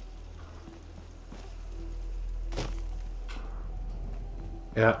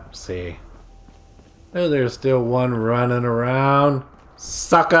 Yep, see. Oh, there's still one running around.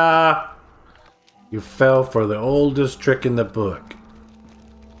 Sucker! You fell for the oldest trick in the book.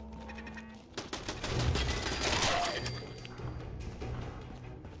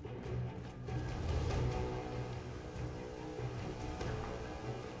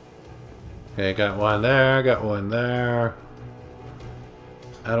 Okay, got one there, got one there.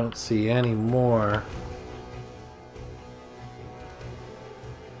 I don't see any more.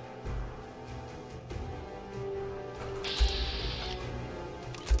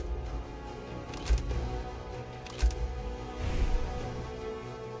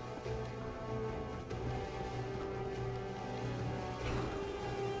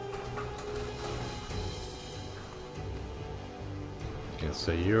 Okay,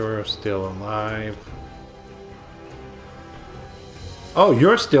 so you're still alive. Oh,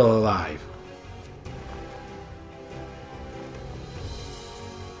 you're still alive.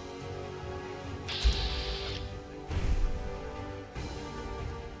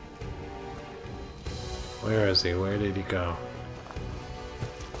 Where is he? Where did he go?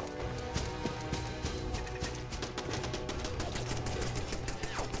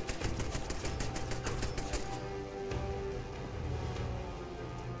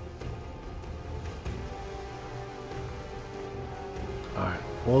 Alright,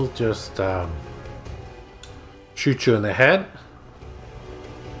 we'll just shoot you in the head.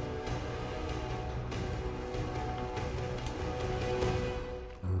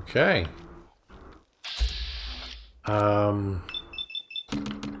 Okay.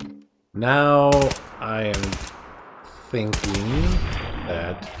 Now I am thinking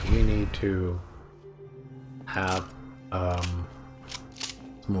that we need to have some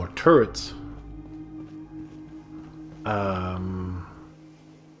more turrets.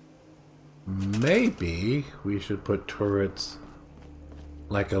 Maybe we should put turrets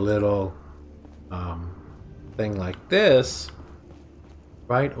like a little thing like this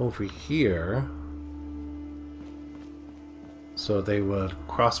right over here, so they would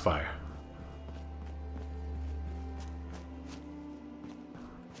crossfire.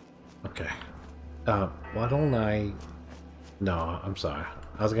 Okay. Why don't I... No, I'm sorry.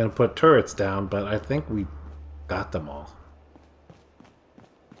 I was gonna put turrets down, but I think we got them all.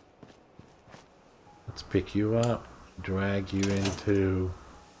 Let's pick you up, drag you into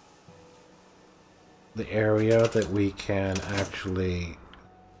the area that we can actually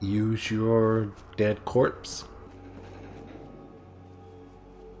use your dead corpse.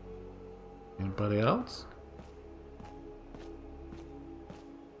 Anybody else?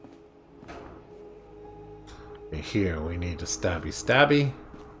 Here we need a stabby.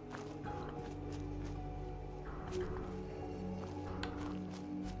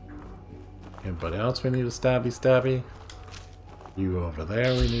 Anybody else we need a stabby? You over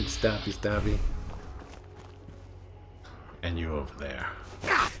there we need a stabby. And you over there.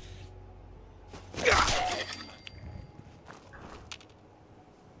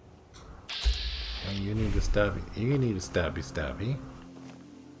 And you need a stabby. You need a stabby.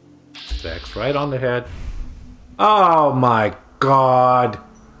 Vex right on the head. Oh my god!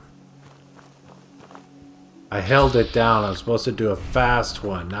 I held it down. I was supposed to do a fast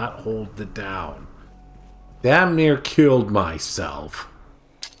one, not hold it down. Damn near killed myself.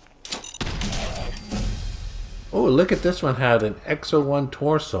 Oh, look at this one. Had an Exo 1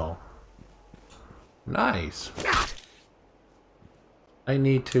 torso. Nice. I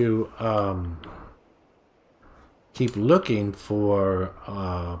need to keep looking for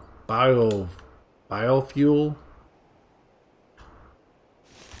biofuel.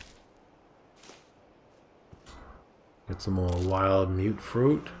 Get some more wild mute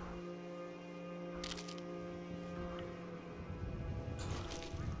fruit.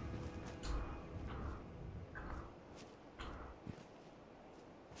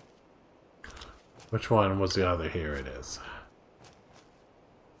 Which one was the other? Here it is.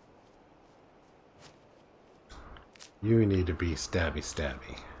 You need to be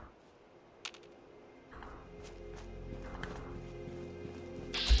stabby.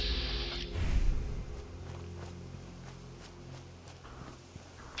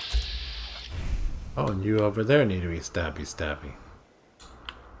 Oh, and you over there need to be stabby.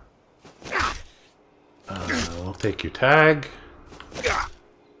 We'll take your tag.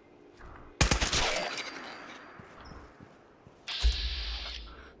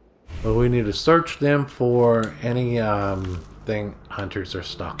 Well, we need to search them for any thing. Hunters are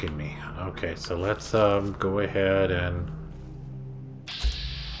stalking me. Okay, so let's go ahead and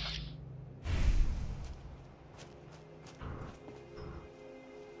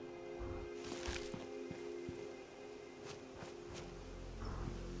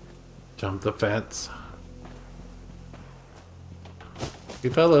jump the fence. You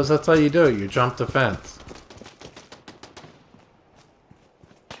fellas, that's how you do it. You jump the fence.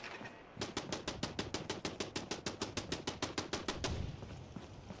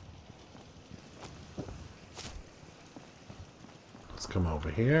 Let's come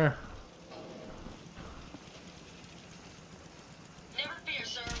over here. Never fear,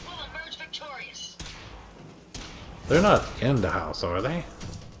 sir. We'll emerge victorious. They're not in the house, are they?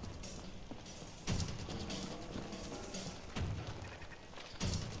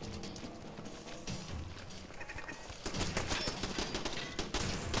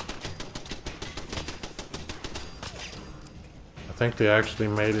 I think they actually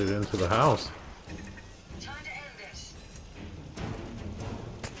made it into the house. Time to end this.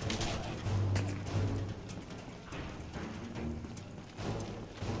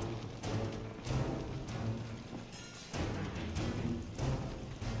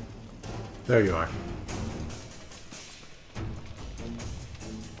 There you are.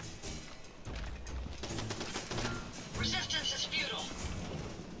 Resistance is futile.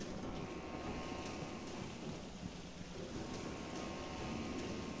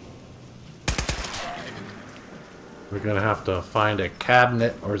 We're gonna have to find a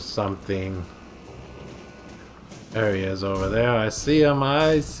cabinet or something. There he is over there. I see him,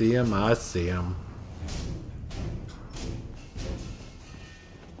 I see him, I see him.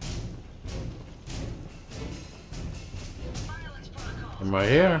 I'm right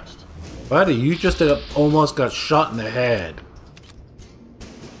here. Buddy, you just almost got shot in the head.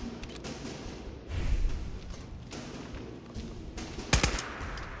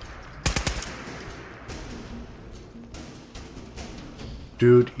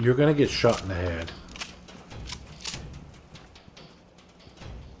 Dude, you're gonna get shot in the head.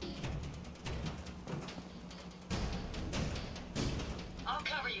 I'll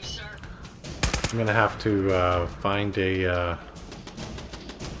cover you, sir. I'm gonna have to find a...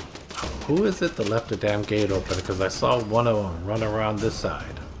 Who is it that left the damn gate open? Because I saw one of them run around this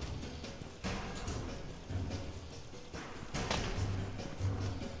side.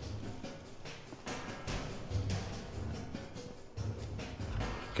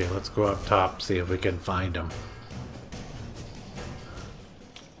 Okay, let's go up top, see if we can find him.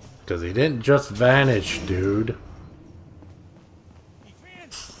 Because he didn't just vanish, dude.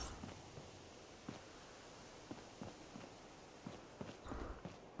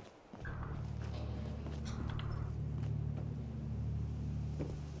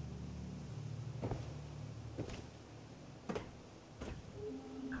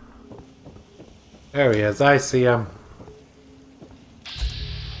 There he is, I see him.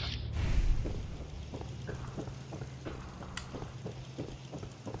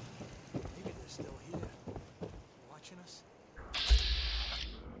 Maybe they're still here, watching us.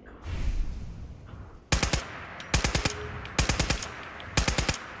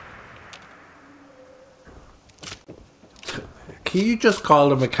 You just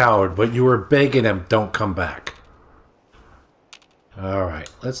called him a coward, but you were begging him, don't come back. Alright,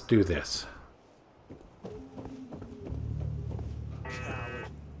 let's do this.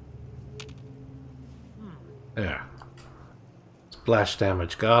 There. Splash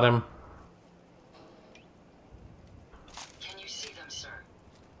damage got him. Can you see them, sir?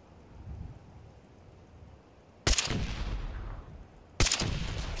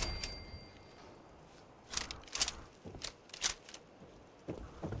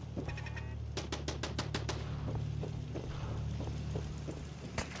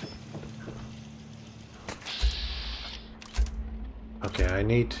 Okay, I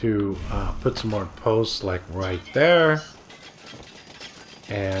need to put some more posts like right there.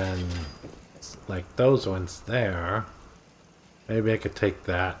 And like those ones there. Maybe I could take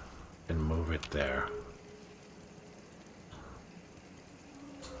that and move it there.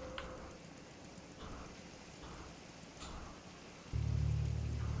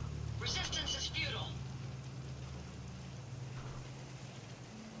 Resistance is futile.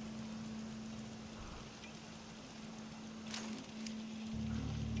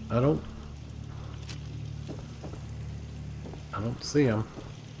 I don't see him.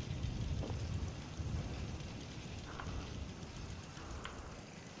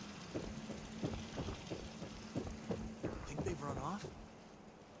 Think they've run off?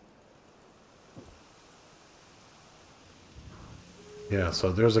 Yeah,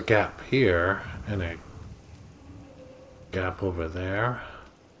 so there's a gap here and a gap over there.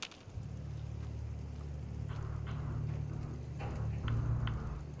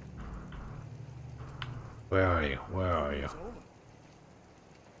 Where are you? Where are you? It's over.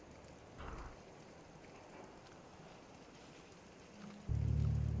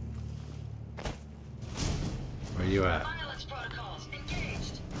 Where you at? Violence protocols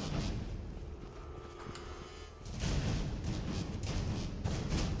engaged.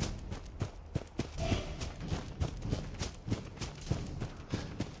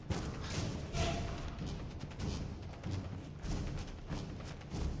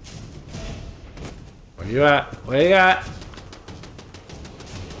 Where you at? Where you at?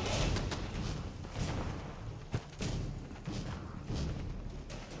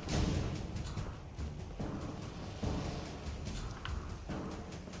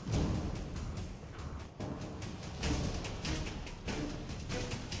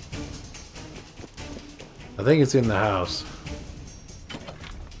 I think it's in the house.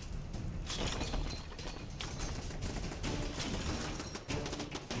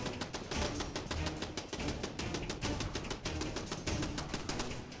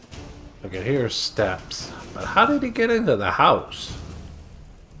 I can hear steps. But how did he get into the house?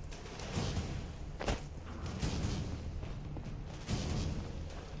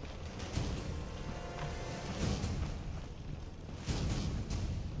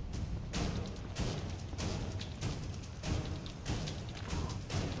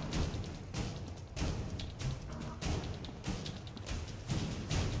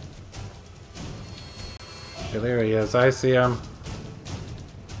 Okay, there he is. I see him.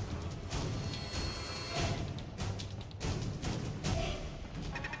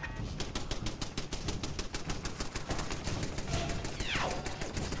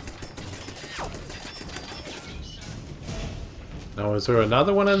 Now, is there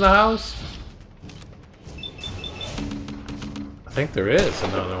another one in the house? I think there is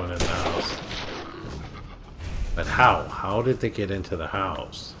another one in the house. But how? How did they get into the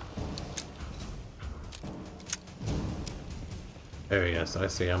house? There he is. I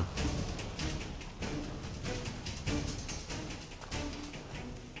see him.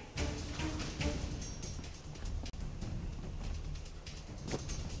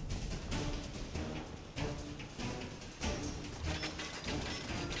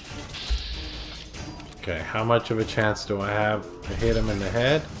 Okay, how much of a chance do I have to hit him in the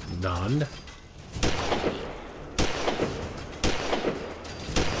head? None.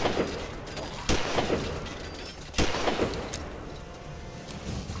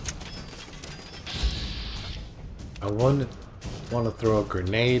 I want to throw a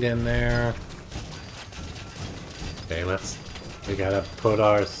grenade in there. Okay, we gotta put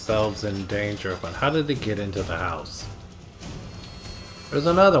ourselves in danger. But how did he get into the house? There's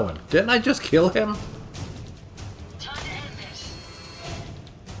another one. Didn't I just kill him?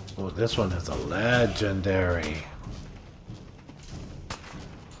 Oh, this one is a legendary.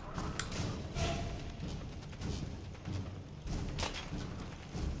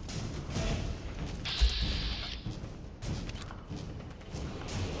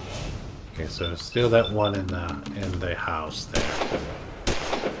 Okay, so there's still that one in the house there.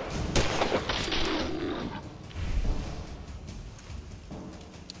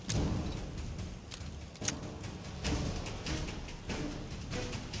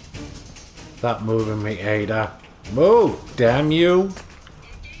 Stop moving me, Ada. Move, damn you!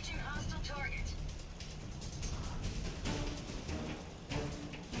 Engaging hostile target.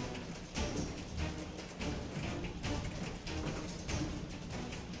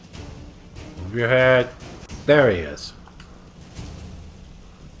 Move your head. There he is.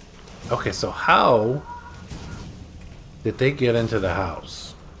 Okay, so how did they get into the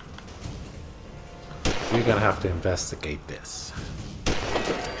house? We're gonna have to investigate this.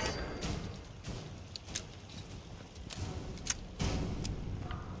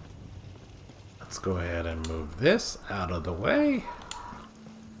 Let's go ahead and move this out of the way.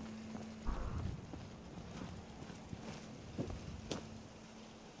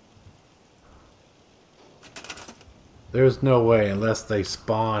 There's no way unless they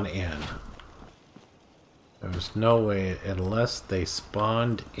spawn in. There's no way unless they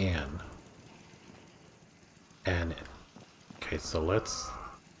spawned in. And okay, so let's.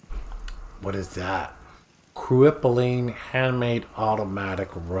 What is that? Crippling handmade automatic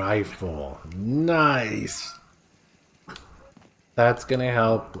rifle. Nice. That's gonna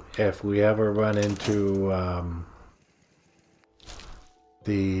help if we ever run into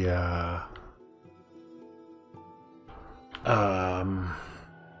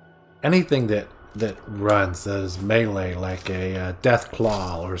anything that runs that is melee, like a death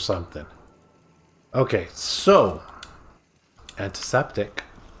claw or something. Okay, so antiseptic.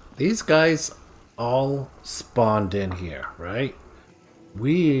 These guys all spawned in here, right?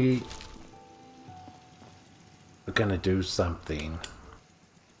 We are gonna do something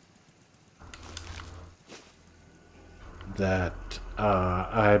that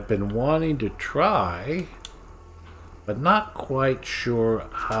I've been wanting to try, but not quite sure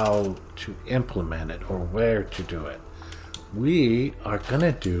how to implement it or where to do it. We are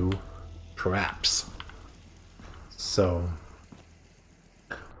gonna do traps. So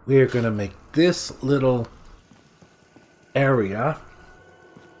we are gonna make this little area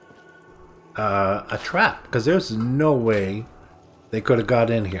a trap, because there's no way they could have got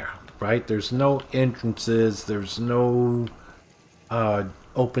in here, right? There's no entrances, there's no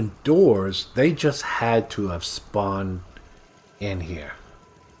open doors. They just had to have spawned in here.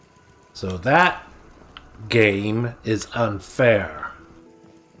 So that game is unfair.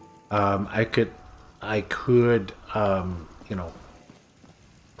 I could you know,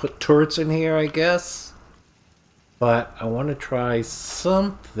 put turrets in here, I guess, but I want to try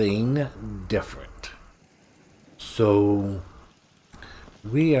something different. So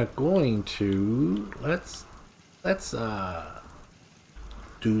we are going to let's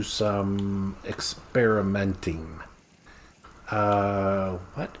do some experimenting.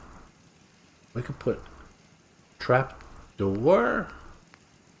 What? We could put trap door,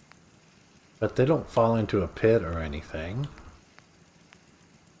 but they don't fall into a pit or anything.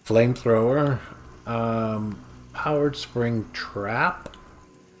 Flamethrower, powered spring trap.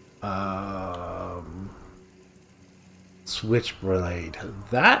 Switchblade.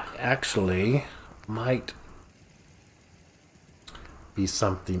 That actually might be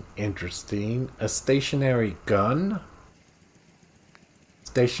something interesting. A stationary gun.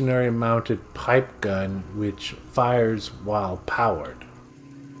 Stationary mounted pipe gun which fires while powered.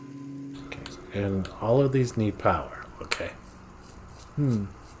 Okay. And all of these need power. Okay.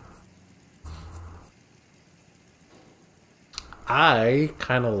 I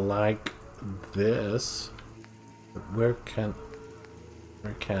kind of like this. Where can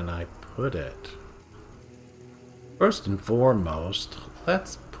I put it? First and foremost,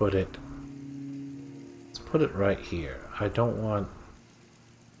 let's put it right here. I don't want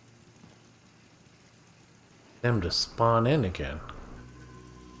them to spawn in again.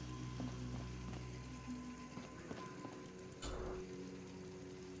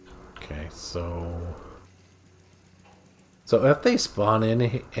 Okay, so if they spawn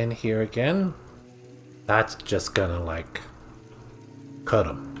in here again, that's just gonna like cut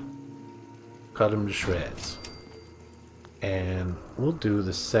them to shreds. And we'll do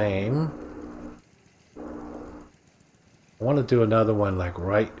the same. I want to do another one like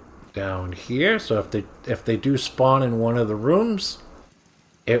right down here, so if they do spawn in one of the rooms,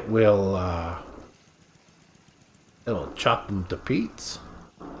 it'll chop them to pieces.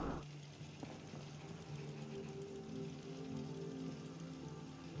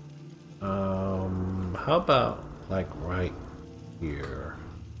 How about like right here?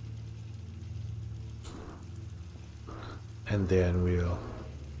 And then we'll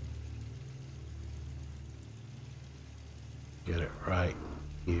get it right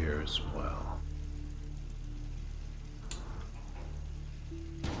here as well.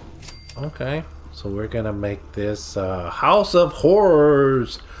 Okay, so we're gonna make this House of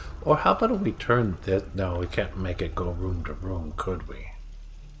Horrors. Or how about we turn this? No, we can't make it go room to room, could we?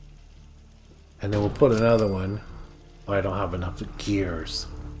 And then we'll put another one. Oh, I don't have enough gears.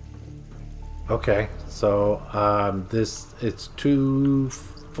 Okay, so it's 2,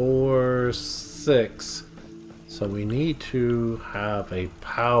 4, 6. So we need to have a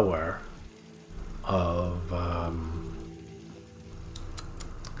power of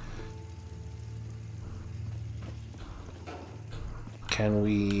can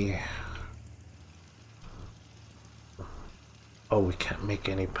we? Oh, we can't make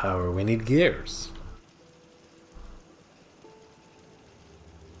any power. We need gears.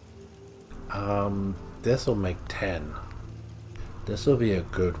 This will make 10. This will be a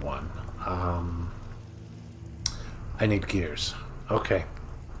good one. I need gears. Okay.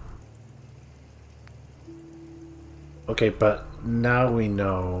 Okay, but now we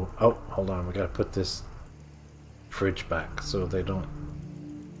know. Oh, hold on. We gotta put this fridge back so they don't.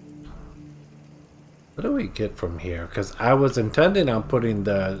 What do we get from here? Because I was intending on putting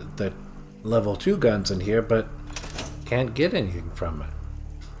the level 2 guns in here, but can't get anything from it.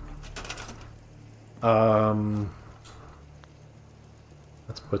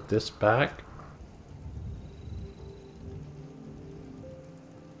 Let's put this back.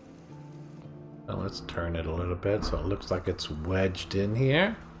 Now let's turn it a little bit so it looks like it's wedged in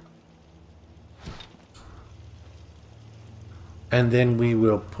here. And then we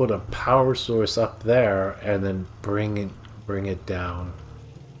will put a power source up there and then bring it down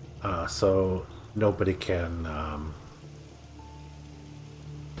so nobody can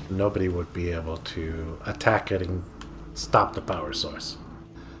nobody would be able to attack it and stop the power source.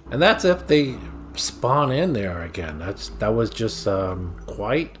 And that's if they spawn in there again. That was just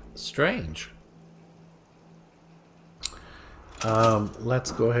quite strange.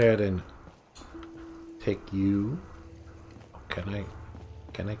 Let's go ahead and take you. Can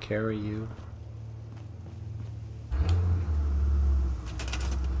I carry you?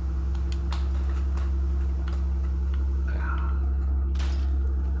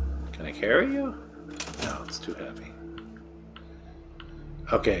 Can I carry you? No, it's too heavy.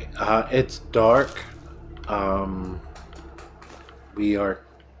 Okay, it's dark. We are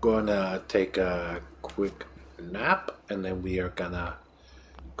gonna take a quick nap, and then we are gonna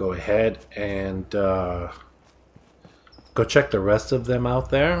go ahead and go check the rest of them out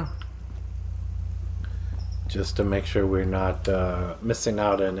there, just to make sure we're not missing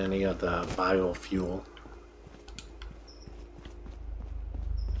out on any of the biofuel.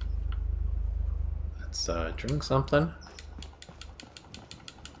 Let's drink something.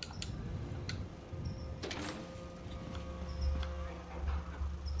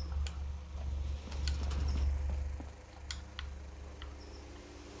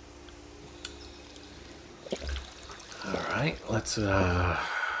 Let's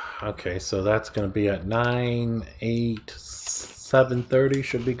okay, so that's gonna be at 9, 8, 7:30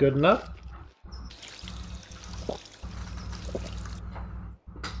 should be good enough.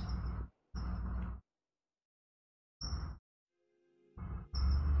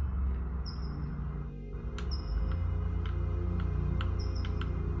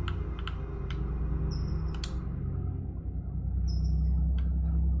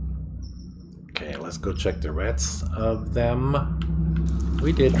 let's go check the rest of them.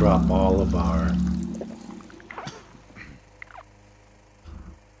 We did drop all of our...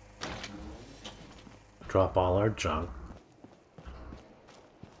 Drop all our junk.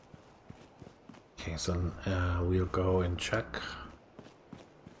 Okay, so we'll go and check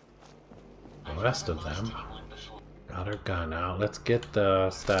the rest of them. Got our gun out. Let's get the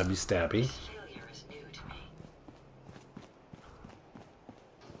stabby stabby. Failure is new to me.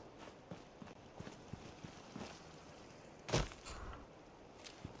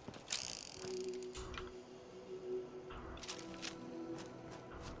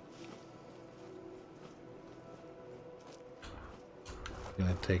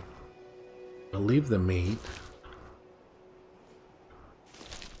 Gonna take... I'll leave the meat.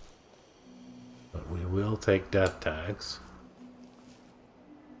 But we will take death tags.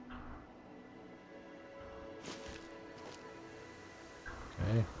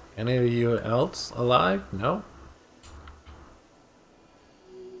 Okay. Any of you else alive? No?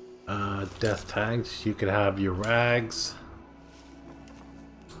 Death tags. You could have your rags.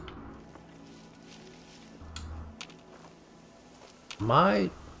 My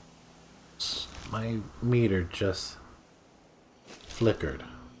meter just flickered.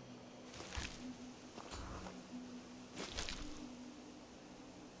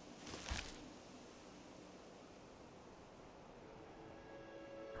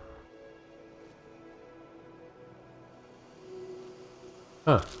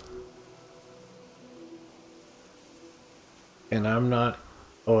 Huh. And I'm not...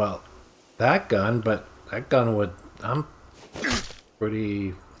 Oh, well, that gun, but that gun would... I'm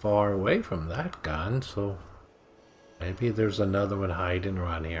pretty far away from that gun, so maybe there's another one hiding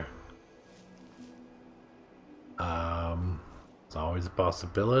around here. It's always a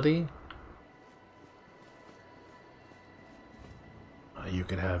possibility. You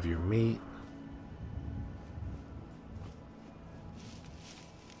could have your meat.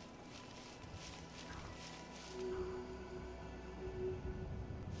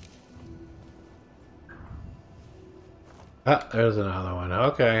 Ah, there's another one.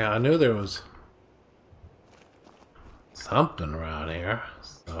 Okay, I knew there was something around here.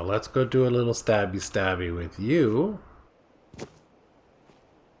 So let's go do a little stabby stabby with you.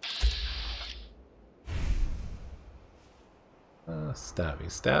 Stabby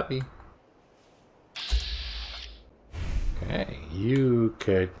stabby. Okay, you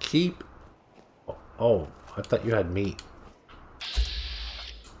could keep... Oh, I thought you had meat.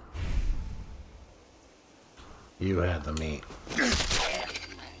 You had the meat.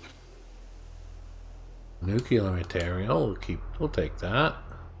 Nuclear material, we'll take that.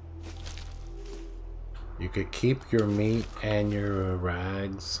 You could keep your meat and your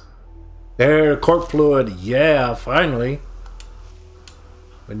rags. There, corpse fluid, yeah, finally.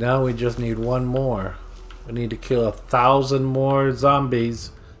 But now we just need one more. We need to kill 1,000 more zombies,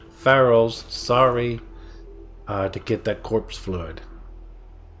 ferals, sorry, to get that corpse fluid.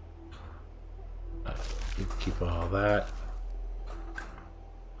 You keep all that.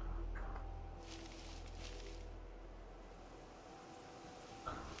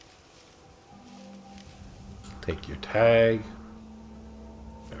 Take your tag.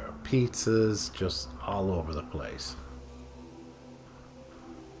 There are pizzas just all over the place.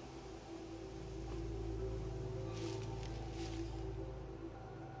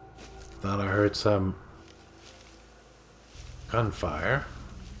 Thought I heard some gunfire.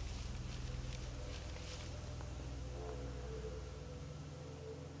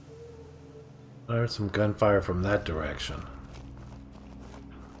 I heard some gunfire from that direction.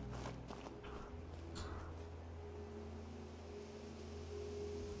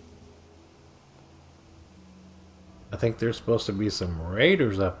 I think there's supposed to be some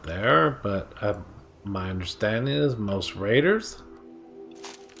raiders up there, but my understanding is most raiders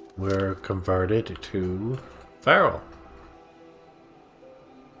were converted to feral.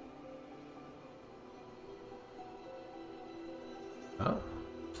 Oh.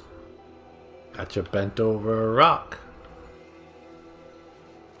 Got you bent over a rock.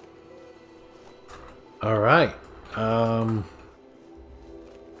 Alright.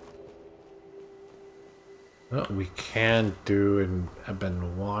 What we can do, and I've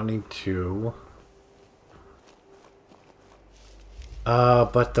been wanting to.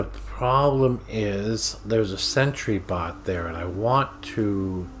 But the problem is there's a sentry bot there, and I want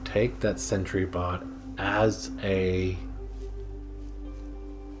to take that sentry bot as a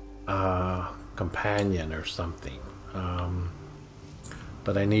companion or something.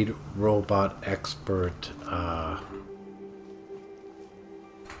 But I need robot expert.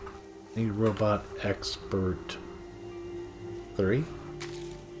 Need robot expert 3.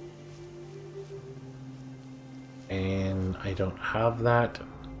 And I don't have that.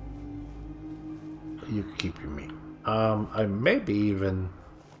 You keep your meat. I may be even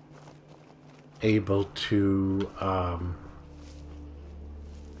able to I'm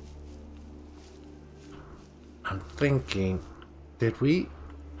thinking, did we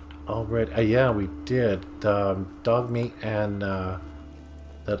already? Yeah, we did. Dog meat and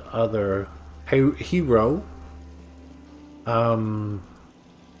that other hero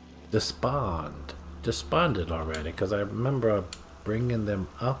desponded already, because I remember bringing them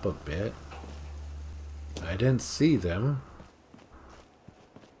up a bit. I didn't see them.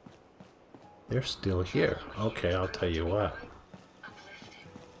 They're still here. Okay, I'll tell you what.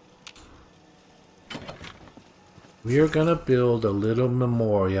 We are gonna build a little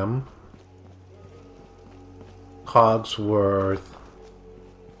memoriam. Cogsworth,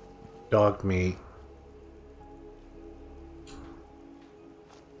 dog meat.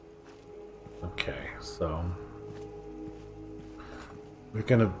 Okay, so we're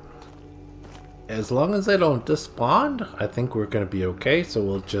gonna, as long as they don't despawn, I think we're gonna be okay. So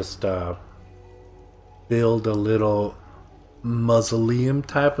we'll just build a little mausoleum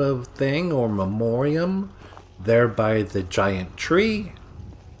type of thing, or memoriam, there by the giant tree,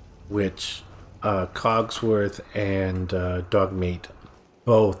 which Cogsworth and Dogmeat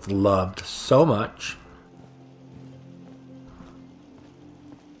both loved so much.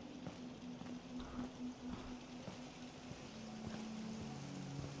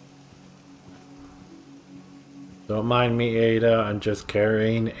 Don't mind me, Ada, I'm just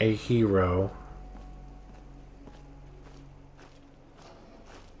carrying a hero.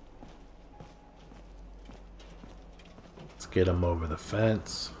 Let's get him over the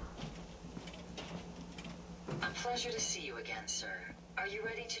fence. A pleasure to see you again, sir. Are you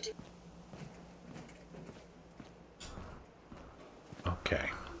ready to do... Okay.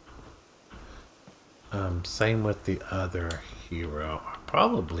 Same with the other hero.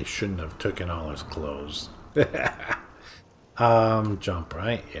 Probably shouldn't have taken all his clothes. Jump,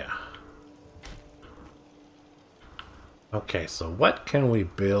 right? Yeah. Okay, so what can we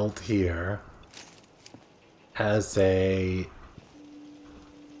build here as a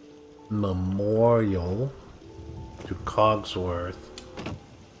memorial to Cogsworth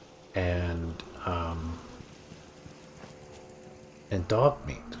and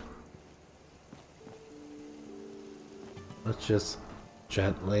Dogmeat? Let's just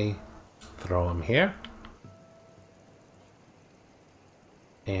gently throw him here.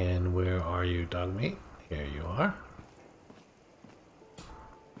 And where are you, Dogmeat? Here you are.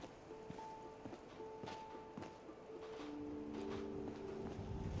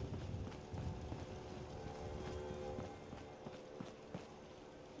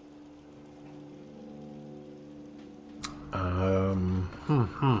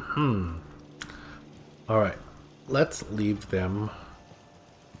 All right, let's leave them.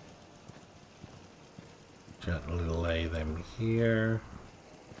 Gently lay them here.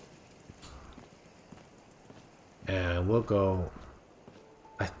 And we'll go...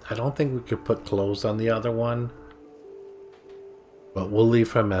 I don't think we could put clothes on the other one. But we'll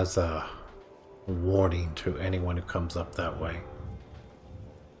leave him as a warning to anyone who comes up that way.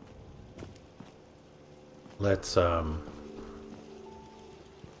 Let's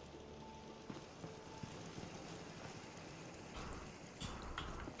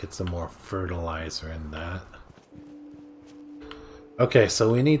get some more fertilizer in that. Okay,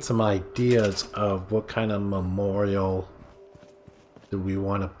 so we need some ideas of what kind of memorial do we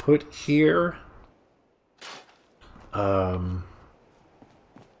want to put here.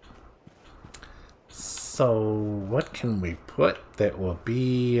 So what can we put that will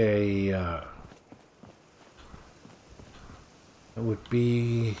be a it would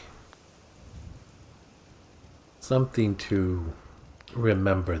be something to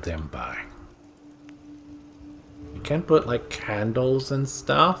remember them by. You can put like candles and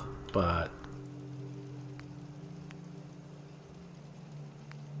stuff, but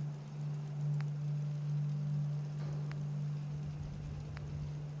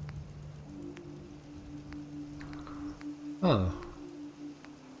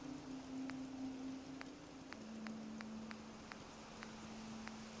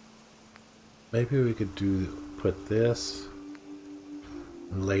maybe we could put this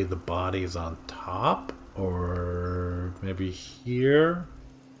and lay the bodies on top, or maybe here.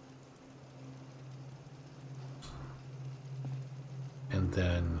 And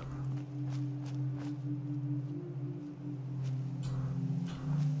then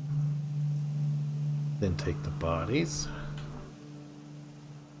take the bodies.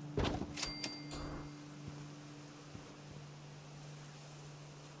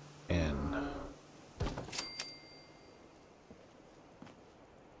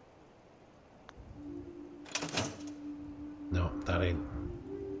 that ain't...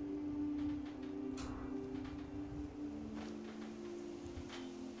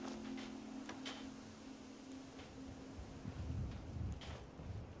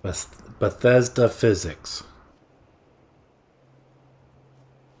 Bethesda physics.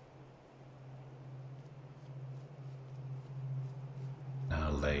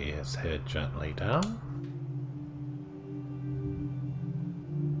 Now lay his head gently down.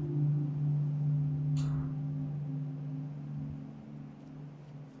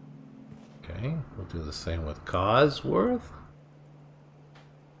 Okay, we'll do the same with Cosworth.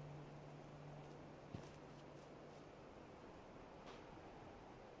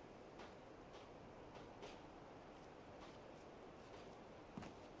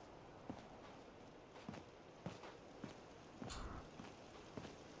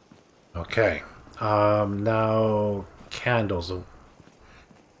 Okay, now candles.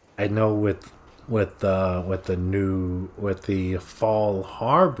 I know with the Fall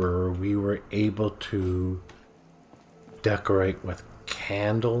Harbor, we were able to decorate with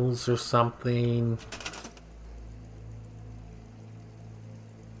candles or something.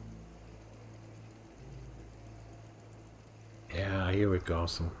 Yeah, here we go,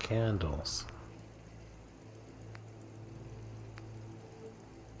 some candles.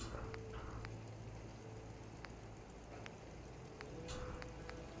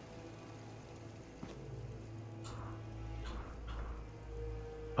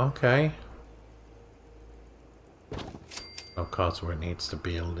 Okay. Of course, where it needs to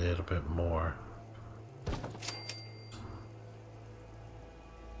be a little bit more.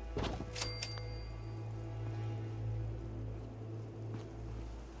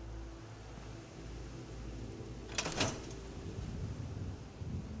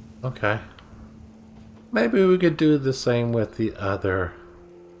 Okay. Maybe we could do the same with the other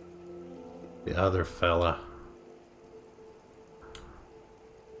fella.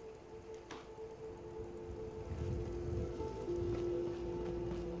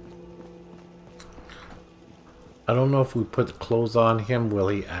 I don't know if we put clothes on him, will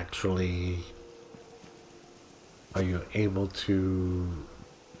he actually... Are you able to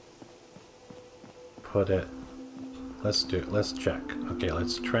put it... Let's do it. Let's check. Okay,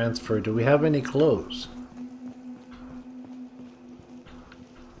 let's transfer. Do we have any clothes?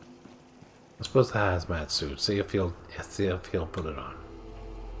 Let's put the hazmat suit. See if he'll put it on.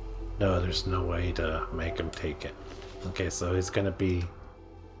 No, there's no way to make him take it. Okay, so he's gonna be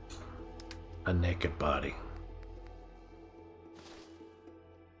a naked body.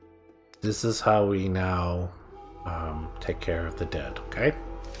 This is how we now take care of the dead, okay?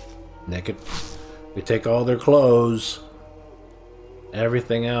 Naked. We take all their clothes,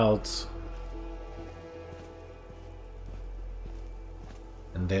 everything else,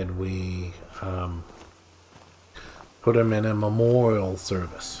 and then we put them in a memorial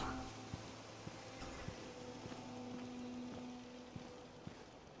service.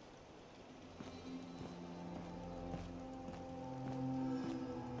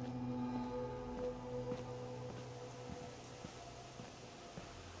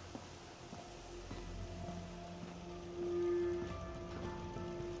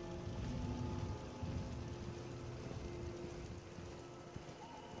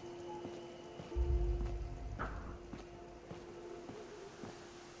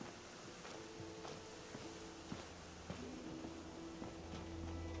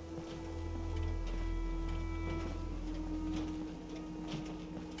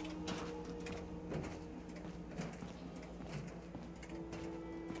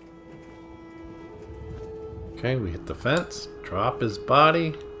 Okay, we hit the fence, drop his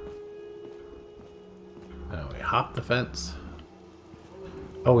body. Now we hop the fence.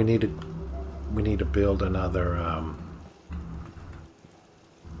 Oh, we need to build another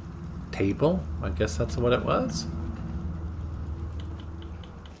table. I guess that's what it was.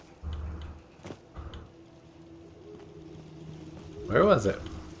 Where was it?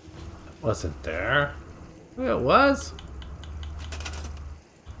 It wasn't there. It was.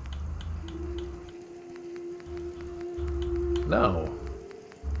 No.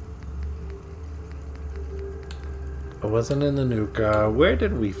 It wasn't in the nuke. Where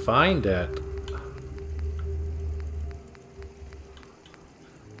did we find it?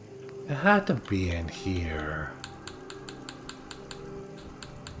 It had to be in here.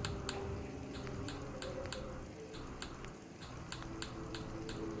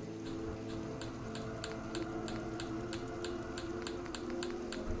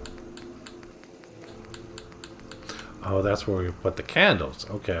 Oh, that's where we put the candles.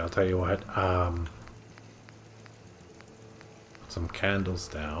 Okay, I'll tell you what. Put some candles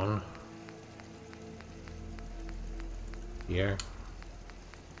down. here.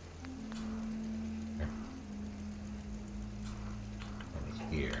 And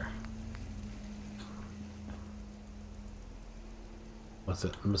here. Was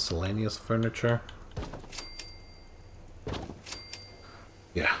it miscellaneous furniture?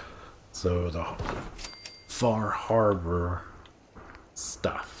 Yeah. So the Far Harbor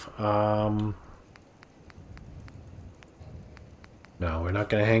stuff. No, we're not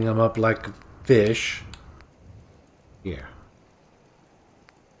gonna hang them up like fish. Here.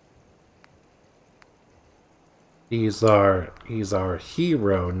 He's our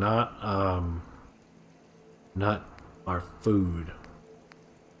hero, not our food.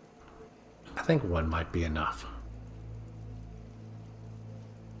 I think one might be enough.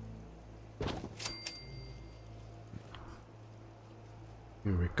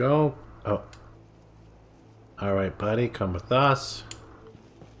 Here we go. Oh. Alright, buddy, come with us.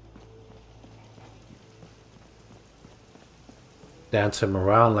 Dance him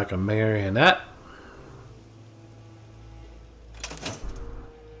around like a marionette.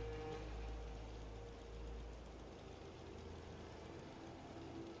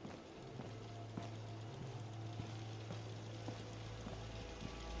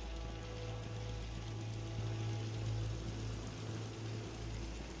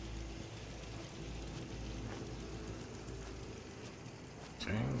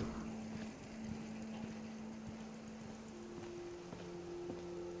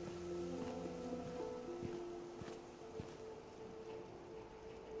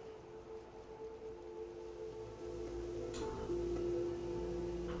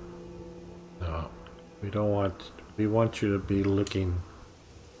 We want you to be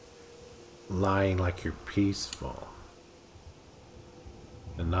lying like you're peaceful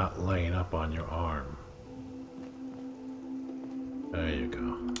and not laying up on your arm. There you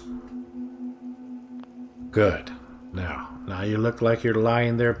go. Good. Now you look like you're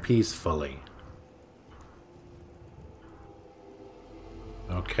lying there peacefully.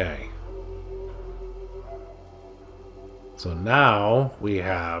 Okay. So now we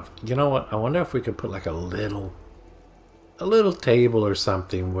have, you know what? I wonder if we could put like a little table or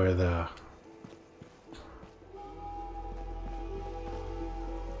something where the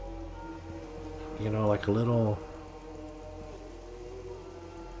like a little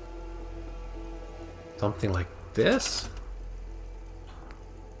something like this.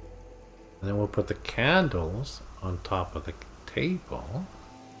 And then we'll put the candles on top of the table.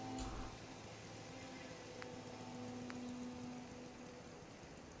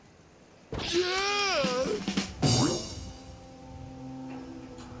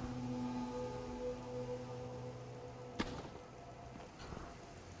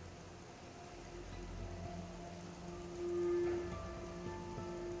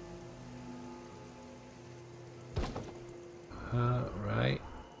 Right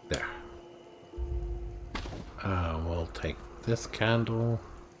there. We'll take this candle.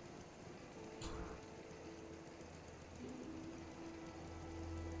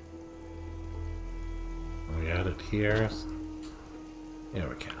 We add it here. Here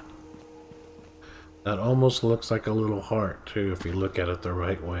we can. That almost looks like a little heart too, if you look at it the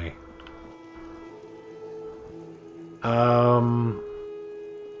right way.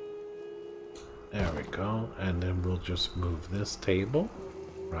 There we go. And then we'll just move this table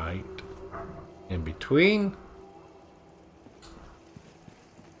right in between.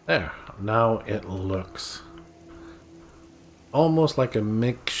 There. Now it looks almost like a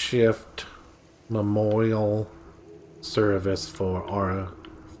makeshift memorial service for our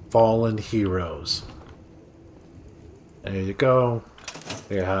fallen heroes. There you go.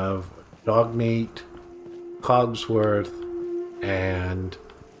 We have Dogmeat, Cogsworth, and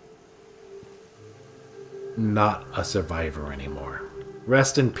not a survivor anymore.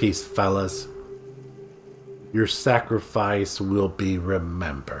 Rest in peace, fellas. Your sacrifice will be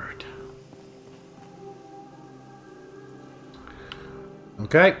remembered.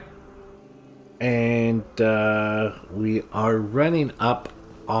 Okay. And we are running up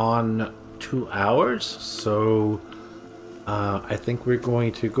on 2 hours, so I think we're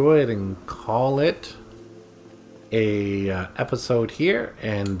going to go ahead and call it a episode here,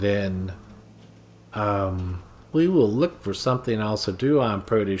 and then we will look for something else to do. I'm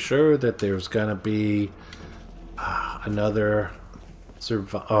pretty sure that there's gonna be another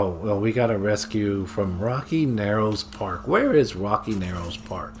oh well, we gotta rescue from Rocky Narrows Park. Where is Rocky Narrows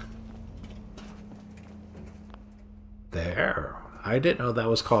Park? There. I didn't know that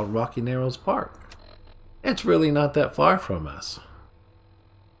was called Rocky Narrows Park. It's really not that far from us.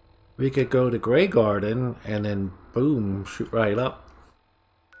 We could go to Grey Garden and then boom, shoot right up.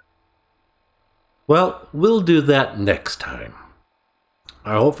 Well, we'll do that next time.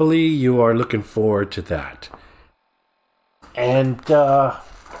 Hopefully you are looking forward to that. And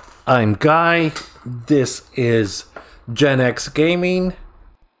I'm Guy. This is Gen X Gaming.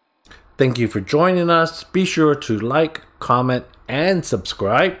 Thank you for joining us. Be sure to like, comment, and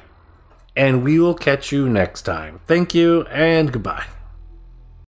subscribe. And we will catch you next time. Thank you and goodbye.